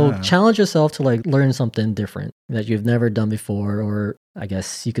videos. So challenge yourself to like learn something different that you've never done before, or I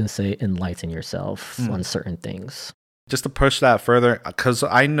guess you can say enlighten yourself on certain things. Just to push that further, because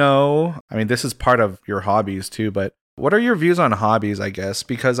I mean, this is part of your hobbies too, but what are your views on hobbies, I guess?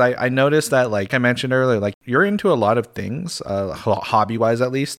 Because I noticed that, like I mentioned earlier, like you're into a lot of things, hobby-wise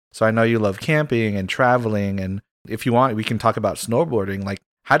at least. So I know you love camping and traveling, and if you want, we can talk about snowboarding. Like,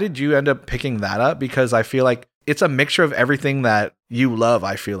 how did you end up picking that up? Because I feel like it's a mixture of everything that you love.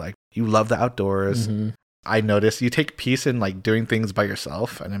 I feel like you love the outdoors. I noticed you take peace in like doing things by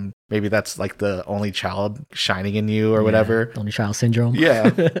yourself, and then maybe that's like the only child shining in you or whatever. Only child syndrome. Yeah.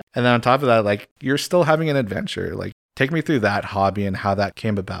 And then on top of that, like you're still having an adventure. Like, take me through that hobby and how that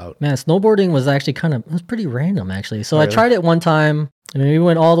came about. Man, snowboarding was actually it was pretty random actually. So I tried it one time. I mean, we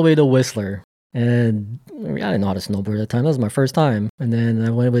went all the way to Whistler. And I didn't know how to snowboard at the time. That was my first time. And then I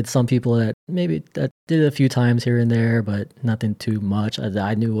went with some people that did it a few times here and there, but nothing too much that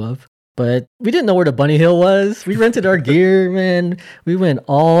I knew of. But we didn't know where the bunny hill was. We rented our gear, man. We went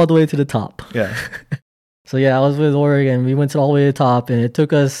all the way to the top. Yeah. So yeah, I was with Oregon. We went all the way to the top, and it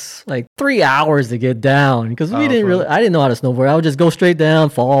took us like 3 hours to get down because I didn't know how to snowboard. I would just go straight down,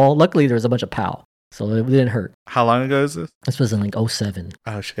 fall. Luckily, there was a bunch of POW. So it didn't hurt. How long ago is this? This was in like 2007.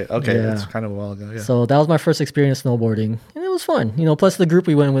 Oh, shit. Okay, that's kind of a while ago, yeah. So that was my first experience snowboarding, and it was fun. You know, plus the group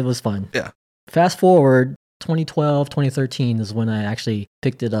we went with was fun. Yeah. Fast forward, 2012, 2013 is when I actually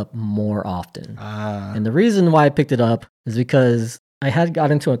picked it up more often. And the reason why I picked it up is because I had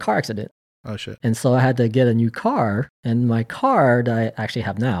got into a car accident. Oh, shit. And so I had to get a new car, and my car that I actually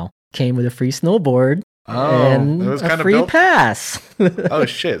have now came with a free snowboard. And it was a free pass. Oh,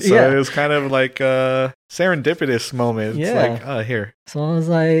 shit. So it was kind of like a serendipitous moment. It's like, oh, here. So I was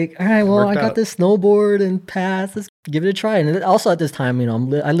like, all right, well, I got this snowboard and pass. Let's give it a try. And also at this time, you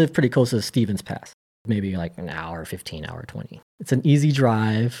know, I live pretty close to Stevens Pass. Maybe like an hour, 15, hour 20. It's an easy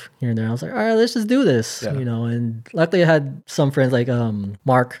drive here and there. I was like, all right, let's just do this, you know. And luckily I had some friends like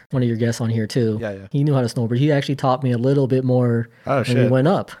Mark, one of your guests on here too. Yeah. He knew how to snowboard. He actually taught me a little bit more when we went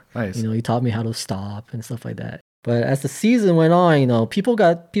up. Nice. You know, he taught me how to stop and stuff like that. But as the season went on, people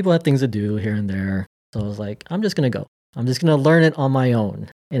had things to do here and there. So I was like, I'm just going to go. I'm just going to learn it on my own.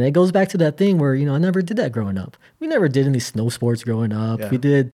 And it goes back to that thing where, I never did that growing up. We never did any snow sports growing up.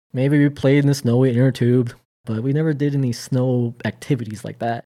 Yeah. Maybe we played in the snow with inner tube, but we never did any snow activities like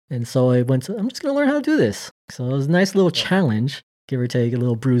that. And so I'm just going to learn how to do this. So it was a nice little challenge, give or take a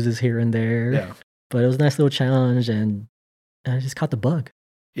little bruises here and there. Yeah. But it was a nice little challenge, and I just caught the bug.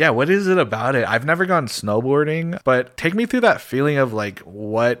 Yeah, what is it about it? I've never gone snowboarding, but take me through that feeling of like,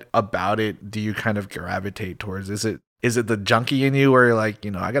 what about it do you kind of gravitate towards? Is it the junkie in you where you're like,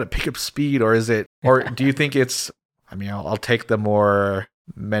 I got to pick up speed, or do you think I'll take the more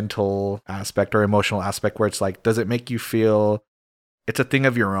mental aspect or emotional aspect where it's like, does it make you feel it's a thing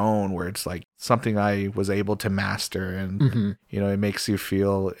of your own where it's like something I was able to master and, it makes you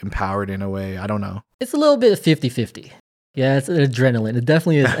feel empowered in a way? I don't know. It's a little bit 50-50. Yeah, it's adrenaline. It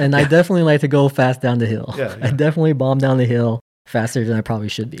definitely is. And I definitely like to go fast down the hill. Yeah. I definitely bomb down the hill faster than I probably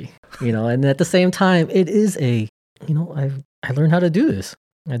should be. And at the same time, it is I learned how to do this.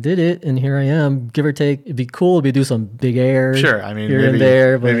 I did it, and here I am. Give or take, it'd be cool if we do some big air. Sure, I mean, here and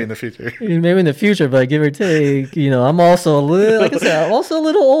there, but maybe in the future. Maybe in the future, but give or take, I'm also a little, like I said, I'm also a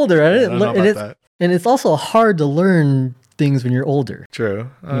little older. I don't know about that. And it's also hard to learn things when you're older. True.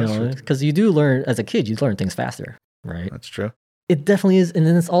 Because you do learn, as a kid, you learn things faster, right? That's true. It definitely is. And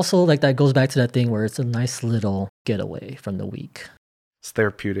then it's also like that goes back to that thing where it's a nice little getaway from the week. It's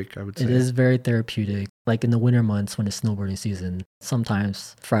therapeutic, I would say. It is very therapeutic. Like in the winter months when it's snowboarding season,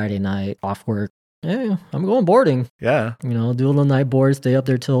 sometimes Friday night off work, hey, I'm going boarding. Yeah. Do a little night board, stay up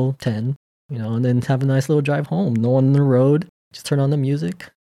there till 10, and then have a nice little drive home. No one on the road. Just turn on the music.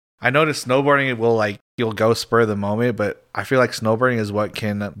 I noticed snowboarding you'll go spur of the moment, but I feel like snowboarding is what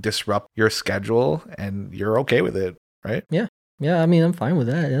can disrupt your schedule and you're okay with it, right? Yeah. Yeah, I mean, I'm fine with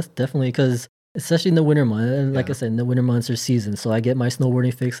that. That's definitely because, especially in the winter months, and like I said, in the winter months are season, so I get my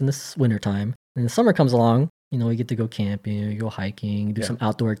snowboarding fix in this winter time. And the summer comes along, we get to go camping, we go hiking, do some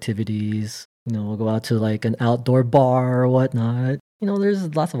outdoor activities, we'll go out to like an outdoor bar or whatnot.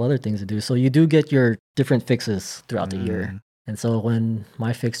 There's lots of other things to do. So you do get your different fixes throughout the year. And so when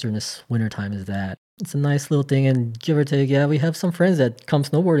my fix during this winter time is that, it's a nice little thing. And give or take, we have some friends that come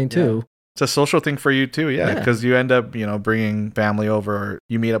snowboarding too. It's a social thing for you too, because you end up, bringing family over, or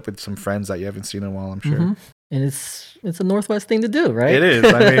you meet up with some friends that you haven't seen in a while, I'm sure. Mm-hmm. And it's a Northwest thing to do, right? It is.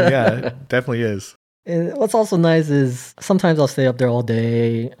 I mean, yeah, it definitely is. And what's also nice is sometimes I'll stay up there all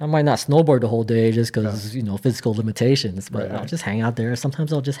day. I might not snowboard the whole day just because, physical limitations, but I'll just hang out there.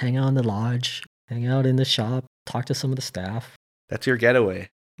 Sometimes I'll just hang out in the lodge, hang out in the shop, talk to some of the staff. That's your getaway.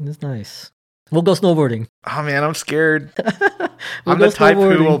 It's nice. We'll go snowboarding. Oh man, I'm scared. I'm the type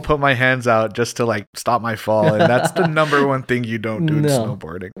who will put my hands out just to stop my fall, and that's the number one thing you don't do in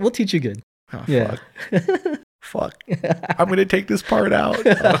snowboarding. We'll teach you good. Oh, yeah. Fuck. I'm gonna take this part out.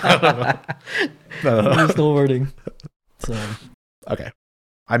 No. Snowboarding. So. Okay.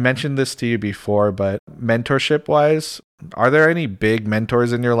 I mentioned this to you before, but mentorship wise, are there any big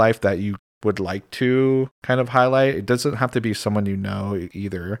mentors in your life that you would like to kind of highlight? It doesn't have to be someone you know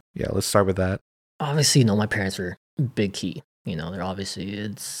either. Yeah, let's start with that. Obviously, my parents were a big key. They're obviously,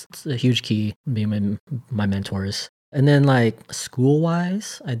 it's a huge key being my mentors. And then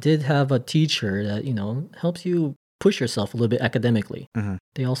school-wise, I did have a teacher that, helps you push yourself a little bit academically. Mm-hmm.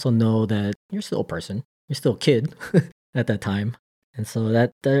 They also know that you're still a person. You're still a kid at that time. And so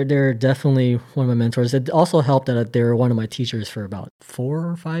that they're definitely one of my mentors. It also helped that they were one of my teachers for about 4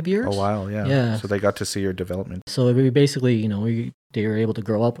 or 5 years. A while, yeah. Yeah. So they got to see your development. So we basically, they were able to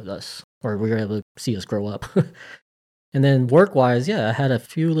grow up with us, or we were able to see us grow up. And then work-wise, I had a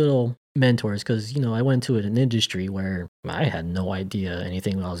few little mentors because, I went to an industry where I had no idea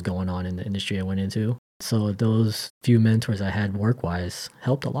anything that was going on in the industry I went into. So those few mentors I had work-wise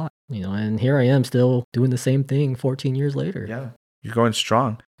helped a lot, and here I am still doing the same thing 14 years later. Yeah. You're going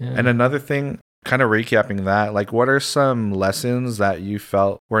strong. Yeah. And another thing, kind of recapping that, what are some lessons that you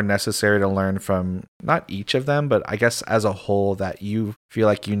felt were necessary to learn from not each of them, but I guess as a whole that you feel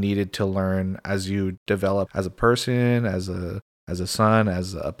like you needed to learn as you develop as a person, as a son,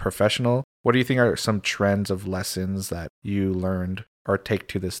 as a professional? What do you think are some trends of lessons that you learned or take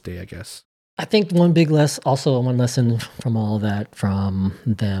to this day, I guess? I think one lesson from all that from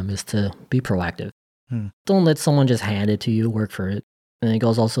them is to be proactive. Don't let someone just hand it to you, work for it. And it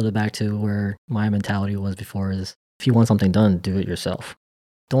goes also back to where my mentality was before is if you want something done, do it yourself.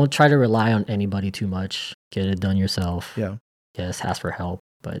 Don't try to rely on anybody too much. Get it done yourself. Yeah. Yes, ask for help,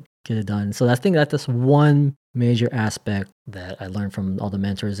 but get it done. So I think that's one major aspect that I learned from all the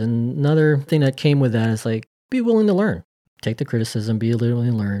mentors. And another thing that came with that is be willing to learn. Take the criticism, be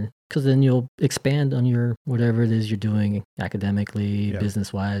willing to learn. because then you'll expand on your whatever it is you're doing academically, Yeah.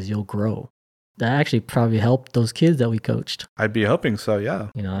 business wise. You'll grow. That actually probably helped those kids that we coached. I'd be hoping so, yeah.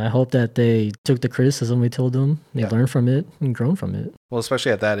 You know, I hope that they took the criticism we told them, they Yeah. learned from it and grown from it. Well,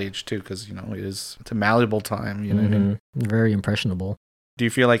 especially at that age too, because it's a malleable time. You know what I mean? Very impressionable. Do you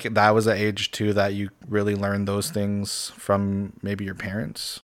feel like that was the age too that you really learned those things from maybe your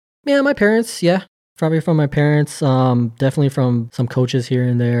parents? Yeah, my parents, yeah. Probably from my parents, definitely from some coaches here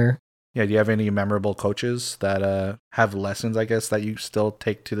and there. Yeah. Do you have any memorable coaches that have lessons, I guess, that you still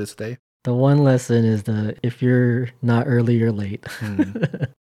take to this day? The one lesson is if you're not early, you're late.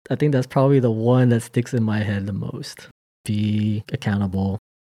 I think that's probably the one that sticks in my head the most. Be accountable.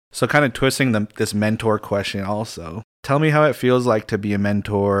 So kind of twisting this mentor question also. Tell me how it feels like to be a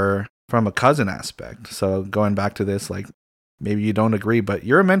mentor from a cousin aspect. So going back to this, like maybe you don't agree, but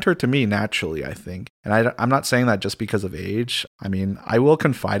you're a mentor to me naturally, I think. And I'm not saying that just because of age. I mean, I will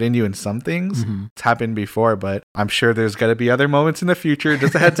confide in you in some things. It's happened before, but I'm sure there's going to be other moments in the future.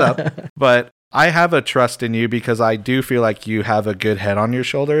 Just a heads up. But I have a trust in you because I do feel like you have a good head on your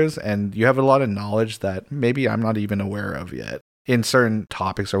shoulders and you have a lot of knowledge that maybe I'm not even aware of yet in certain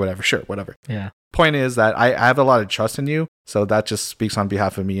topics or whatever. Sure, whatever. Yeah. Point is that I have a lot of trust in you. So that just speaks on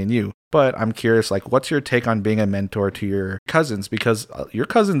behalf of me and you. But I'm curious, like, what's your take on being a mentor to your cousins? Because your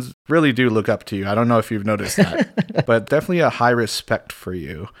cousins really do look up to you. I don't know if you've noticed that, but definitely a high respect for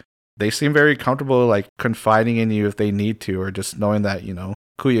you. They seem very comfortable, like, confiding in you if they need to, or just knowing that,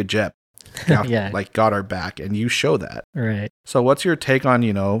 Kuya Jep, got our back, and you show that. Right. So what's your take on,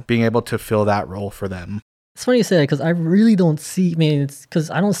 being able to fill that role for them? It's funny you say that because I really don't see, it's because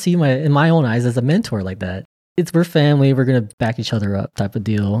I don't see in my own eyes as a mentor like that. We're family, we're going to back each other up type of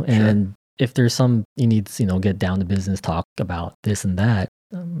deal. Sure. And if there's some, you need to, get down to business, talk about this and that,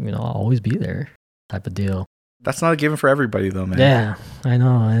 I'll always be there type of deal. That's not a given for everybody though, man. Yeah, I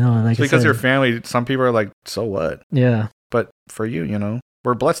know. Like because you're family, some people are like, so what? Yeah. But for you,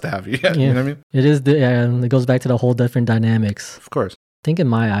 we're blessed to have you. You know what I mean? It is, it goes back to the whole different dynamics. Of course. I think in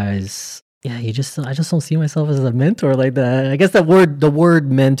my eyes, yeah, I just don't see myself as a mentor like that. I guess the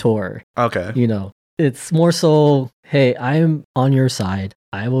word mentor. Okay. It's more so, hey, I'm on your side.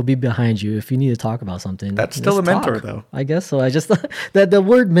 I will be behind you if you need to talk about something. That's still a mentor, though. I guess so. I just that the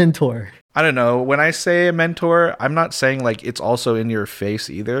word mentor. I don't know. When I say a mentor, I'm not saying like it's also in your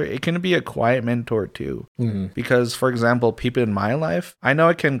face either. It can be a quiet mentor too. Because, for example, people in my life, I know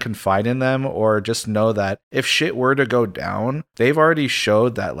I can confide in them or just know that if shit were to go down, they've already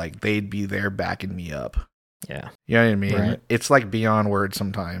showed that like they'd be there backing me up. Yeah. You know what I mean? Right. It's like beyond words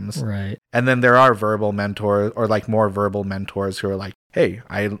sometimes. Right. And then there are verbal mentors or like more verbal mentors who are like, hey,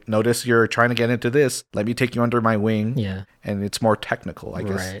 I notice you're trying to get into this. Let me take you under my wing. Yeah. And it's more technical, I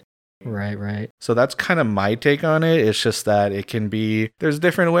guess. Right. So that's kind of my take on it. It's just that it can be, there's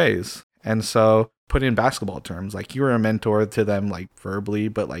different ways. And so put in basketball terms, like you were a mentor to them, like verbally,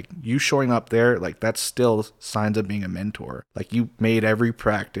 but like you showing up there, like that's still signs of being a mentor. Like you made every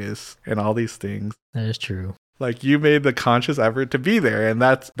practice and all these things. That is true. Like you made the conscious effort to be there, and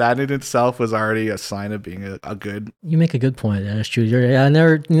that in itself was already a sign of being a good. You make a good point. That is true. I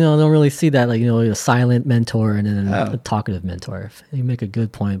never, don't really see that, like a silent mentor and then a talkative mentor. You make a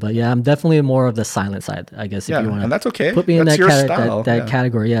good point, but yeah, I'm definitely more of the silent side, I guess. If you want, and that's okay. Put me in that's that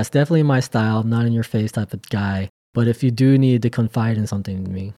category. Yeah, it's definitely my style. I'm not in your face type of guy. But if you do need to confide in something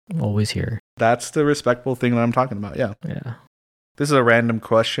to me, I'm always here. That's the respectful thing that I'm talking about. Yeah. Yeah. This is a random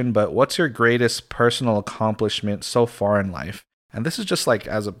question, but what's your greatest personal accomplishment so far in life? And this is just like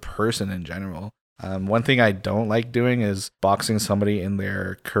as a person in general. One thing I don't like doing is boxing somebody in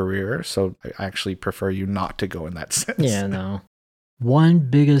their career. So I actually prefer you not to go in that sense. Yeah, no. One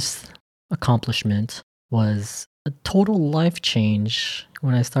biggest accomplishment was a total life change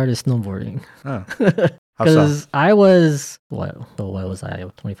when I started snowboarding. Oh. Because I was, what was I,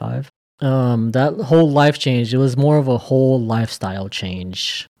 25? That whole life change, it was more of a whole lifestyle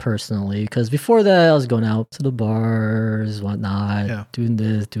change personally. Because before that, I was going out to the bars, whatnot, doing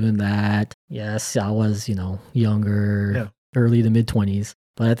this, doing that. Yes, I was, younger, early to mid 20s.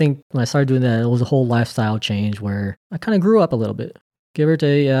 But I think when I started doing that, it was a whole lifestyle change where I kind of grew up a little bit. Give or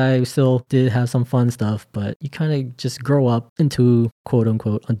take, I still did have some fun stuff, but you kind of just grow up into quote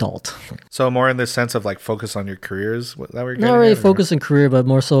unquote adult. So more in the sense of like focus on your careers? That what you're Not really focus on career, but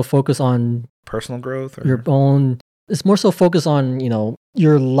more so focus on personal growth? Or? Your own, it's more so focus on,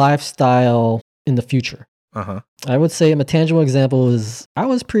 your lifestyle in the future. Uh-huh. I would say a tangible example is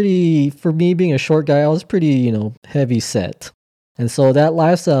for me being a short guy, I was pretty, heavy set. And so that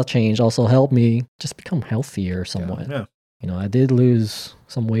lifestyle change also helped me just become healthier somewhat. Yeah. I did lose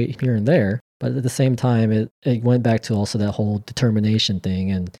some weight here and there, but at the same time, it went back to also that whole determination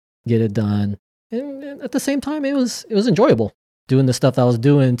thing. And get it done. And at the same time, it was enjoyable doing the stuff I was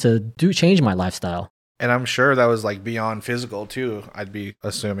doing to change my lifestyle. And I'm sure that was like beyond physical too. I'd be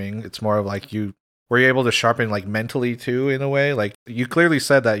assuming it's more of like were you able to sharpen like mentally too in a way? Like you clearly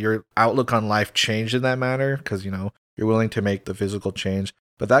said that your outlook on life changed in that manner because, you know, you're willing to make the physical change.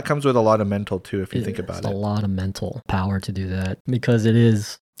 But that comes with a lot of mental too, if you think about it. A lot of mental power to do that because it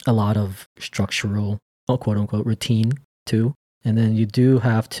is a lot of structural, quote unquote, routine too. And then you do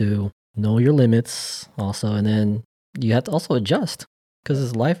have to know your limits also. And then you have to also adjust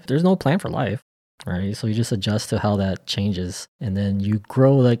because there's no plan for life, right? So you just adjust to how that changes. And then you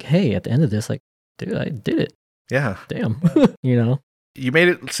grow like, hey, at the end of this, like, dude, I did it. Yeah. Damn. You know? You made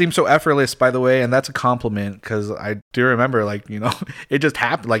it seem so effortless, by the way, and that's a compliment because I do remember, like, you know, it just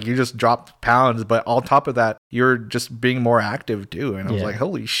happened. Like, you just dropped pounds, but on top of that, you're just being more active too. And I was like,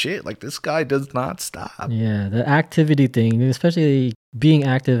 holy shit, like, this guy does not stop. Yeah, the activity thing, especially being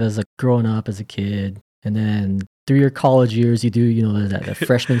active as growing up as a kid, and then through your college years, you do, you know, that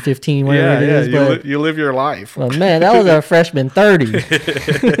freshman 15, whatever it is. But, you live your life. Well, man, that was a freshman 30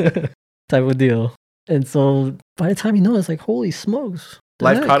 type of deal. And so by the time you know, it's like, holy smokes.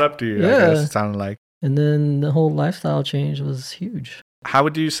 Life caught up to you, I guess it sounded like. And then the whole lifestyle change was huge. How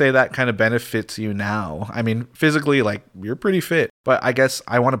would you say that kind of benefits you now? I mean, physically, like, you're pretty fit. But I guess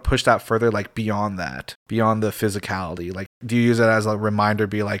I want to push that further, like, beyond that. Beyond the physicality. Like, do you use it as a reminder,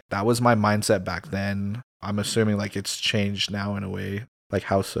 be like, that was my mindset back then? I'm assuming, like, it's changed now in a way. Like,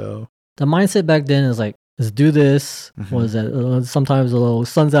 how so? The mindset back then is like, let's do this. Was that sometimes a little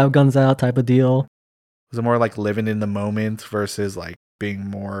suns out, guns out type of deal. Is it more like living in the moment versus like being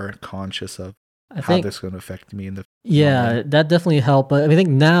more conscious of how this is going to affect me in the moment? That definitely helped. But I think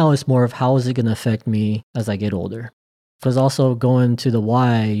now it's more of how is it going to affect me as I get older? Because also going to the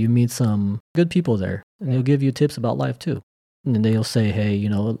Y, you meet some good people there and they'll give you tips about life too. And then they'll say, hey, you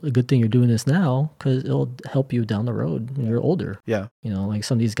know, a good thing you're doing this now because it'll help you down the road when you're older. Yeah. You know, like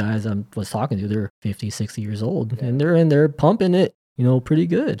some of these guys I was talking to, they're 50, 60 years old and they're in there pumping it, you know, pretty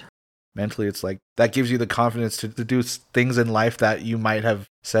good. Mentally, it's like that gives you the confidence to do things in life that you might have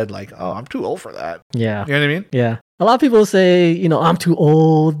said like, oh, I'm too old for that. Yeah. You know what I mean? Yeah. A lot of people say, you know, I'm too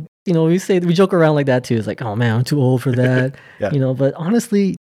old. You know, we joke around like that too. It's like, oh man, I'm too old for that. You know, but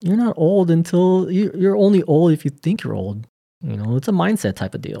honestly, you're not old until you're only old if you think you're old. You know, it's a mindset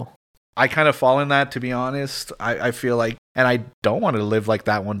type of deal. I kind of fall in that, to be honest. I feel like, and I don't want to live like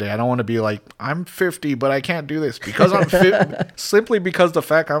that one day. I don't want to be like, I'm 50, but I can't do this because I'm 50. Simply because the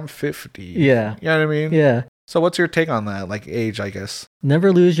fact I'm 50. Yeah. You know what I mean? Yeah. So what's your take on that? Like age, I guess.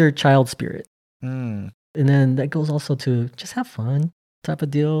 Never lose your child spirit. And then that goes also to just have fun type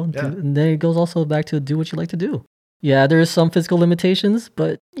of deal. Yeah. And then it goes also back to do what you like to do. Yeah, there's some physical limitations,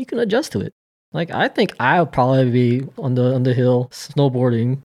 but you can adjust to it. Like, I think I'll probably be on the hill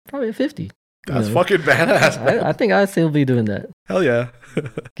snowboarding probably at 50. That's fucking badass. I think I'd still be doing that. Hell yeah.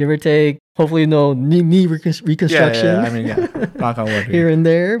 Give or take. Hopefully no knee reconstruction. Yeah. I mean, knock on wood here and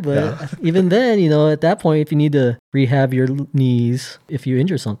there. But even then, you know, at that point, if you need to rehab your knees, if you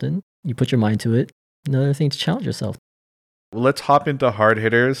injure something, you put your mind to it. Another thing to challenge yourself. Well, let's hop into hard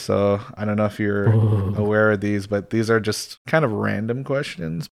hitters. So I don't know if you're aware of these, but these are just kind of random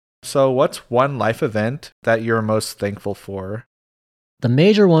questions. So what's one life event that you're most thankful for? The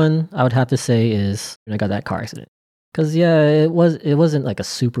major one I would have to say is I got that car accident. Because it wasn't like a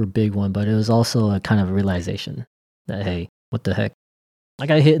super big one, but it was also a kind of realization that, hey, what the heck? I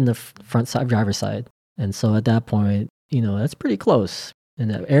got hit in the front side, driver's side. And so at that point, you know, that's pretty close. And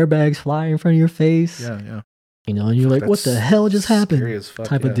the airbags fly in front of your face. Yeah. You know, and you're like, what the hell just happened?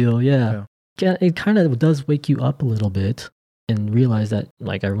 Type of deal. Yeah. It kind of does wake you up a little bit and realize that,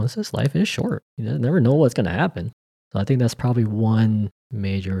 like everyone says, life is short. You never know what's going to happen. So I think that's probably one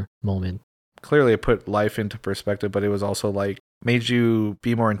major moment. Clearly it put life into perspective, but it was also like made you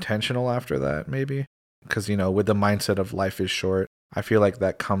be more intentional after that, maybe. Because, you know, with the mindset of life is short, I feel like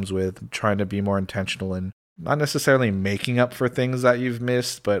that comes with trying to be more intentional and not necessarily making up for things that you've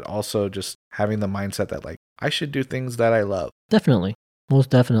missed, but also just having the mindset that like, I should do things that I love. Definitely. Most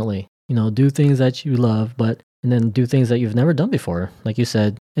definitely. You know, do things that you love, and then do things that you've never done before, like you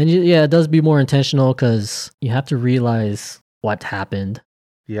said. And it does be more intentional because you have to realize what happened.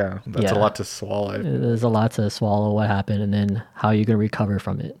 Yeah, that's a lot to swallow. There's a lot to swallow what happened and then how you're going to recover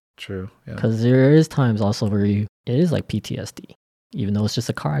from it. True. Because there is times also where it is like PTSD, even though it's just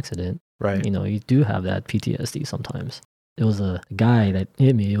a car accident. Right. You know, you do have that PTSD sometimes. It was a guy that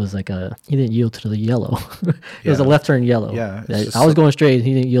hit me. It was like he didn't yield to the yellow. It was a left turn yellow. Yeah. I was going straight.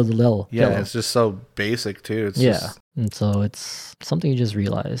 He didn't yield to the yellow. Yeah, it's just so basic too. It's and so it's something you just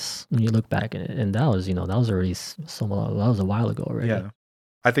realize when you look back at it. And that was already that was a while ago already. Yeah.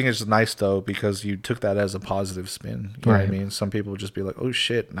 I think it's nice though because you took that as a positive spin. You know what I Right. mean? Some people would just be like, "Oh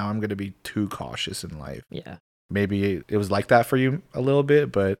shit, now I'm going to be too cautious in life." Yeah. Maybe it was like that for you a little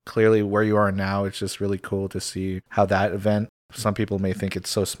bit, but clearly where you are now, it's just really cool to see how that event. Some people may think it's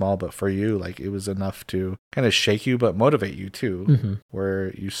so small, but for you, like it was enough to kind of shake you, but motivate you too, hmm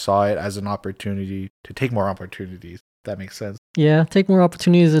where you saw it as an opportunity to take more opportunities. If that makes sense. Yeah, take more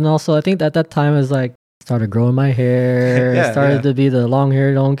opportunities. And also, I think at that time is like, started growing my hair, Yeah, started yeah. to be the long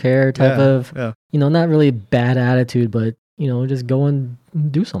hair, don't care type Yeah, of, yeah, not really bad attitude, but, just go and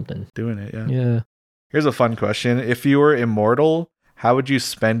do something. doing it. Yeah. Yeah. Here's a fun question: if you were immortal, how would you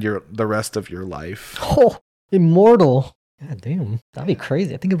spend the rest of your life? Oh, immortal. God damn. That'd be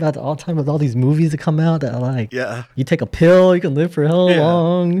crazy. I think about all the time with all these movies that come out that are like, Yeah. you take a pill, you can live for how Yeah.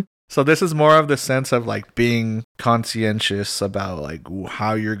 long. So this is more of the sense of like being conscientious about like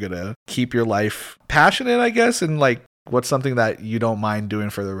how you're gonna keep your life passionate, I guess, and like what's something that you don't mind doing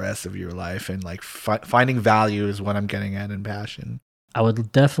for the rest of your life, and like finding value is what I'm getting at in passion. I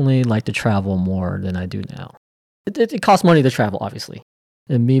would definitely like to travel more than I do now. It costs money to travel, obviously.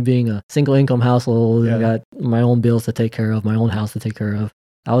 And me being a single income household and Yeah. got my own bills to take care of, my own house to take care of,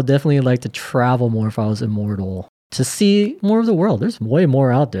 I would definitely like to travel more if I was immortal to see more of the world. There's way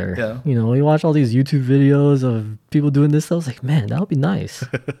more out there. Yeah. You watch all these YouTube videos of people doing this stuff. I was like, man, that would be nice.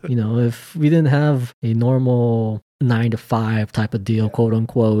 If we didn't have a normal 9 to 5 type of deal, quote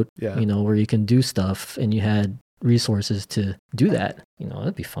unquote, Yeah. where you can do stuff and you had resources to do that,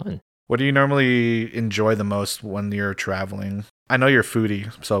 that'd be fun. What do you normally enjoy the most when you're traveling? I know you're a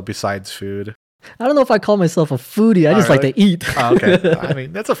foodie, so besides food. I don't know if I call myself a foodie. I Oh, just like to eat. Oh, okay. I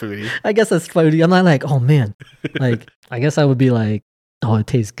mean, that's a foodie. I guess that's foodie. I'm not like, oh man. Like, I guess I would be like, oh, it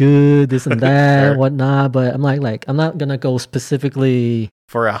tastes good, this and that, Sure. whatnot. But I'm like, I'm not gonna go specifically.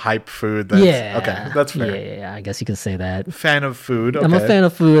 For a hype food. That's, Yeah. Okay, that's fair. Yeah, I guess you can say that. Fan of food. Okay. I'm a fan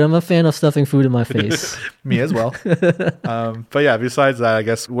of food. I'm a fan of stuffing food in my face. Me as well. But yeah, besides that, I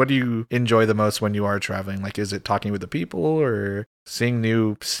guess, what do you enjoy the most when you are traveling? Like, is it talking with the people or seeing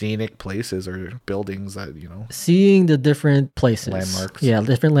new scenic places or buildings that, Seeing the different places. Landmarks. Yeah,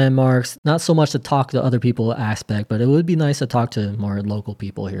 different landmarks. Not so much to talk to other people aspect, but it would be nice to talk to more local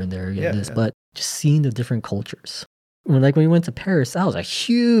people here and there. Yeah, yeah. But just seeing the different cultures. When we went to Paris, that was a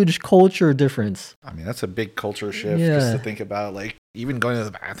huge culture difference. I mean, that's a big culture shift just Yeah. to think about, like, even going to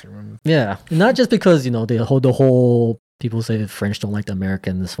the bathroom. Yeah. Not just because, the whole people say French don't like the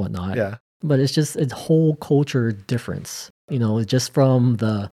Americans, whatnot. Yeah. But it's just a whole culture difference. Just from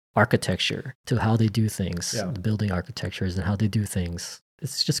the architecture to how they do things, Yeah. the building architectures and how they do things.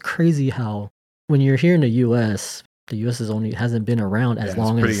 It's just crazy how when you're here in the US hasn't been around Yeah, as it's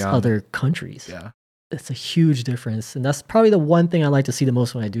long pretty as young. other countries. Yeah. It's a huge difference. And that's probably the one thing I like to see the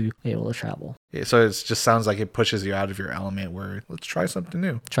most when I do able to travel. Yeah, so it just sounds like it pushes you out of your element where let's try something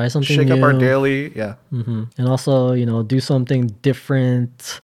new. Try something Shake new. up our daily. Yeah. And also, do something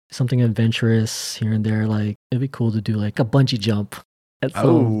different, something adventurous here and there. Like it'd be cool to do like a bungee jump at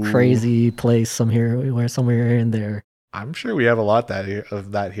some Oh. crazy place somewhere here and there. I'm sure we have a lot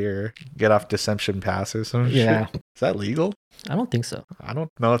of that here. Get off Deception Pass or some Yeah. shit. Is that legal? I don't think so. I don't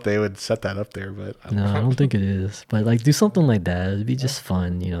know if they would set that up there, but No, I don't think it is. But like do something like that. It'd be just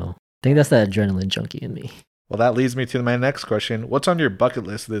fun, I think that's that adrenaline junkie in me. Well, that leads me to my next question. What's on your bucket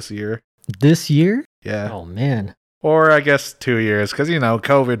list this year? This year? Yeah. Oh man. Or I guess 2 years, because,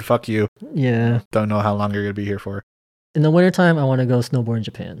 COVID, fuck you. Yeah. Don't know how long you're going to be here for. In the wintertime, I want to go snowboard in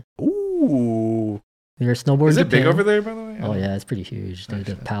Japan. Ooh. You're snowboard Is in it big Japan. over there, by the way? Oh yeah, it's pretty huge. Dude,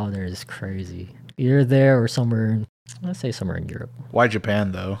 the Okay. power there is crazy. Either there or somewhere, let's say somewhere in Europe. Why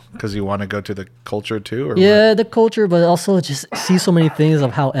Japan, though? Because you want to go to the culture, too? Or Yeah, the culture, but also just see so many things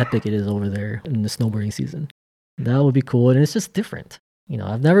of how epic it is over there in the snowboarding season. That would be cool, and it's just different.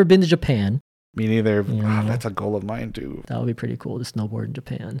 I've never been to Japan. Me neither. Yeah. That's a goal of mine, too. That would be pretty cool to snowboard in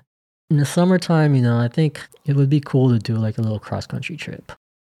Japan. In the summertime, I think it would be cool to do like a little cross country trip. I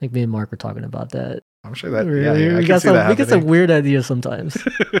think me and Mark were talking about that. I'm sure that, we, yeah, I we can got see some, that we get some happening. weird ideas sometimes.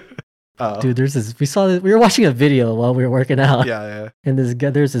 Oh. Dude, we were watching a video while we were working out. Yeah. And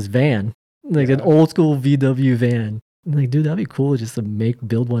there's this van, like an Yeah. old school VW van. I'm like, dude, that'd be cool just to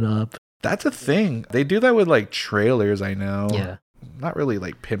build one up. That's a thing. They do that with like trailers, I know. Yeah. Not really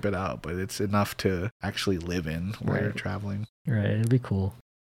like pimp it out, but it's enough to actually live in while you're Right. traveling. Right. It'd be cool.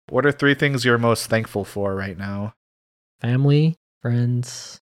 What are 3 things you're most thankful for right now? Family,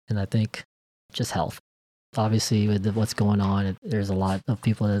 friends, and I think just health. Obviously, with what's going on, there's a lot of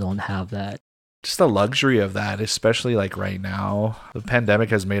people that don't have that. Just the luxury of that, especially like right now. The pandemic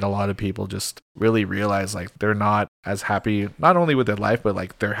has made a lot of people just really realize like they're not as happy, not only with their life, but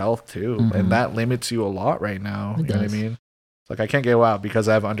like their health too. Mhm. And that limits you a lot right now. It You know what I does. mean? Like, I can't go out because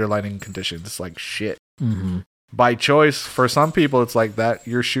I have underlying conditions. It's like, shit. Mm-hmm. By choice, for some people, it's like that.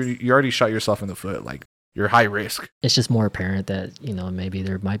 You already shot yourself in the foot. Like, you're high risk. It's just more apparent that, maybe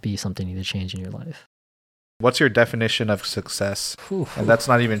there might be something you need to change in your life. What's your definition of success? Whew. And that's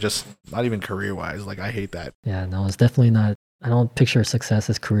not even career-wise. Like, I hate that. Yeah, no, it's definitely not. I don't picture success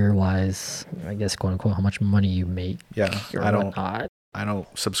as career-wise, I guess, quote unquote, how much money you make. Yeah, or I whatnot.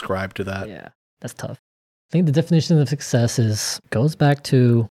 don't subscribe to that. Yeah, that's tough. I think the definition of success goes back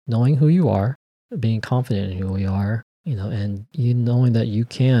to knowing who you are, being confident in who you are, and you knowing that you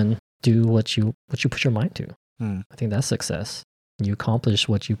can do what you put your mind to. I think that's success. You accomplish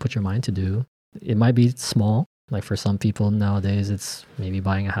what you put your mind to do. It might be small. Like for some people nowadays, it's maybe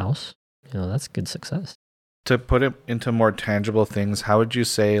buying a house. That's good success. To put it into more tangible things, how would you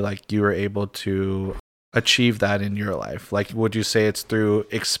say like you were able to achieve that in your life? Like, would you say it's through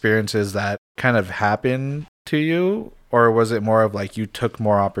experiences that kind of happened to you, or was it more of like you took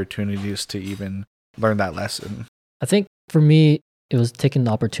more opportunities to even learn that lesson? I think for me, it was taking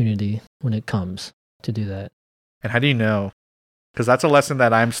the opportunity when it comes to do that. And how do you know? Because that's a lesson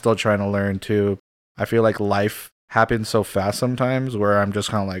that I'm still trying to learn too. I feel like life happens so fast sometimes where I'm just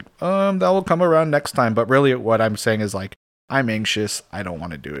kind of like, that will come around next time. But really what I'm saying is like, I'm anxious. I don't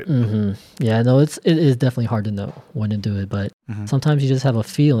want to do it. Mm-hmm. Yeah, no, it is definitely hard to know when to do it. But sometimes you just have a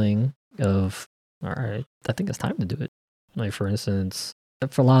feeling of, all right, I think it's time to do it. Like for instance,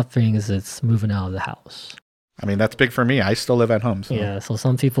 for a lot of things, it's moving out of the house. I mean, that's big for me. I still live at home. So. Yeah, so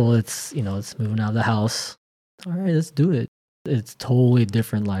some people, it's moving out of the house. All right, let's do it. It's totally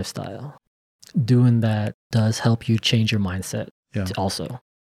different lifestyle. Doing that does help you change your mindset also.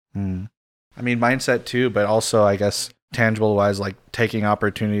 I mean, mindset too, but also I guess tangible wise, like taking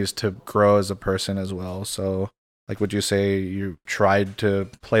opportunities to grow as a person as well. So like, would you say you tried to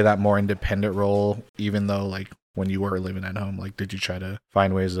play that more independent role, even though like when you were living at home, like did you try to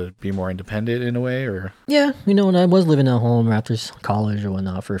find ways to be more independent in a way or? Yeah. When I was living at home after college or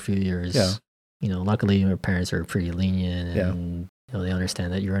whatnot for a few years, luckily my parents are pretty lenient and they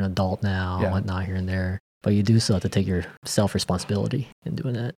understand that you're an adult now and whatnot here and there, but you do still have to take your self-responsibility in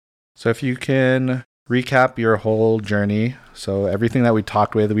doing that. So if you can recap your whole journey. So everything that we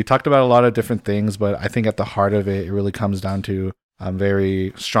talked about a lot of different things, but I think at the heart of it, it really comes down to a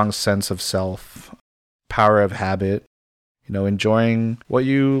very strong sense of self, power of habit, enjoying what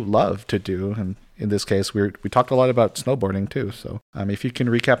you love to do. And in this case, we talked a lot about snowboarding too. So if you can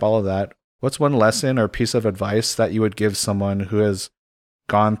recap all of that, what's one lesson or piece of advice that you would give someone who has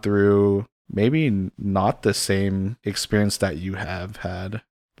gone through maybe not the same experience that you have had?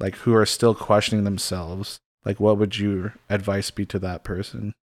 Like who are still questioning themselves, like what would your advice be to that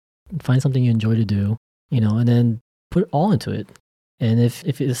person? Find something you enjoy to do, and then put it all into it. And if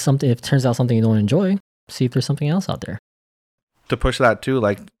it turns out something you don't enjoy, see if there's something else out there. To push that too,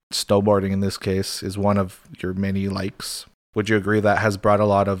 like snowboarding in this case is one of your many likes. Would you agree that has brought a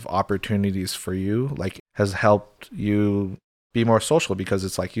lot of opportunities for you? Like has helped you be more social because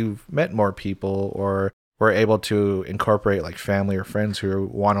it's like you've met more people or we're able to incorporate like family or friends who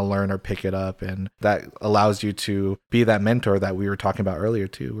want to learn or pick it up. And that allows you to be that mentor that we were talking about earlier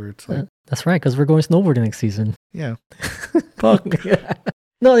too, where it's like, that's right. Cause we're going snowboarding next season. Yeah. Fuck.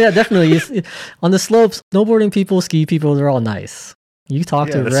 No, yeah, definitely. On the slopes, snowboarding people, ski people, they're all nice. You talk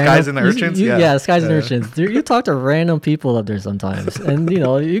to the skies and the urchins. The skies and urchins. You talk to random people up there sometimes and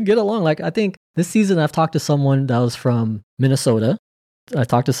you get along. Like I think this season I've talked to someone that was from Minnesota. I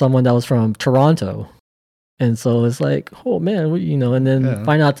talked to someone that was from Toronto. And so it's like, oh man, and then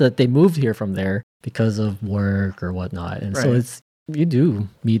find out that they moved here from there because of work or whatnot. And so you do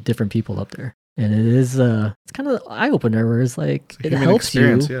meet different people up there. And it is, it's kind of eye opener where it's like, it helps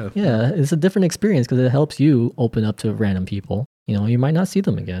you. Yeah, it's a different experience because it helps you open up to random people. You might not see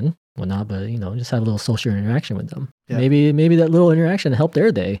them again, whatnot, but just have a little social interaction with them. Yeah. Maybe that little interaction helped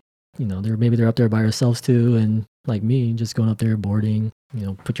their day. They're up there by themselves too. And like me, just going up there boarding,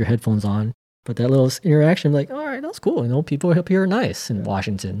 put your headphones on. But that little interaction, like, all right, that's cool. People up here are nice in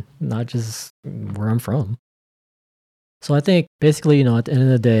Washington, not just where I'm from. So I think basically, at the end of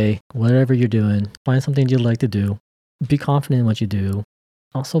the day, whatever you're doing, find something you like to do. Be confident in what you do.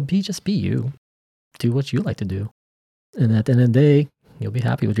 Also, be you. Do what you like to do. And at the end of the day, you'll be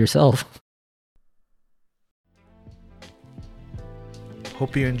happy with yourself.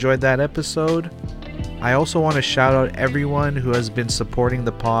 Hope you enjoyed that episode. I also want to shout out everyone who has been supporting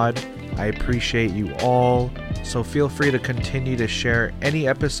the pod. I appreciate you all, so feel free to continue to share any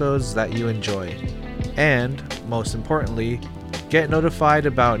episodes that you enjoy. And, most importantly, get notified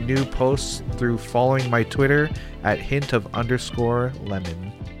about new posts through following my Twitter at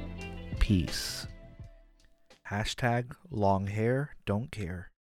 @hint_of_lemon. Peace. Hashtag long hair don't care.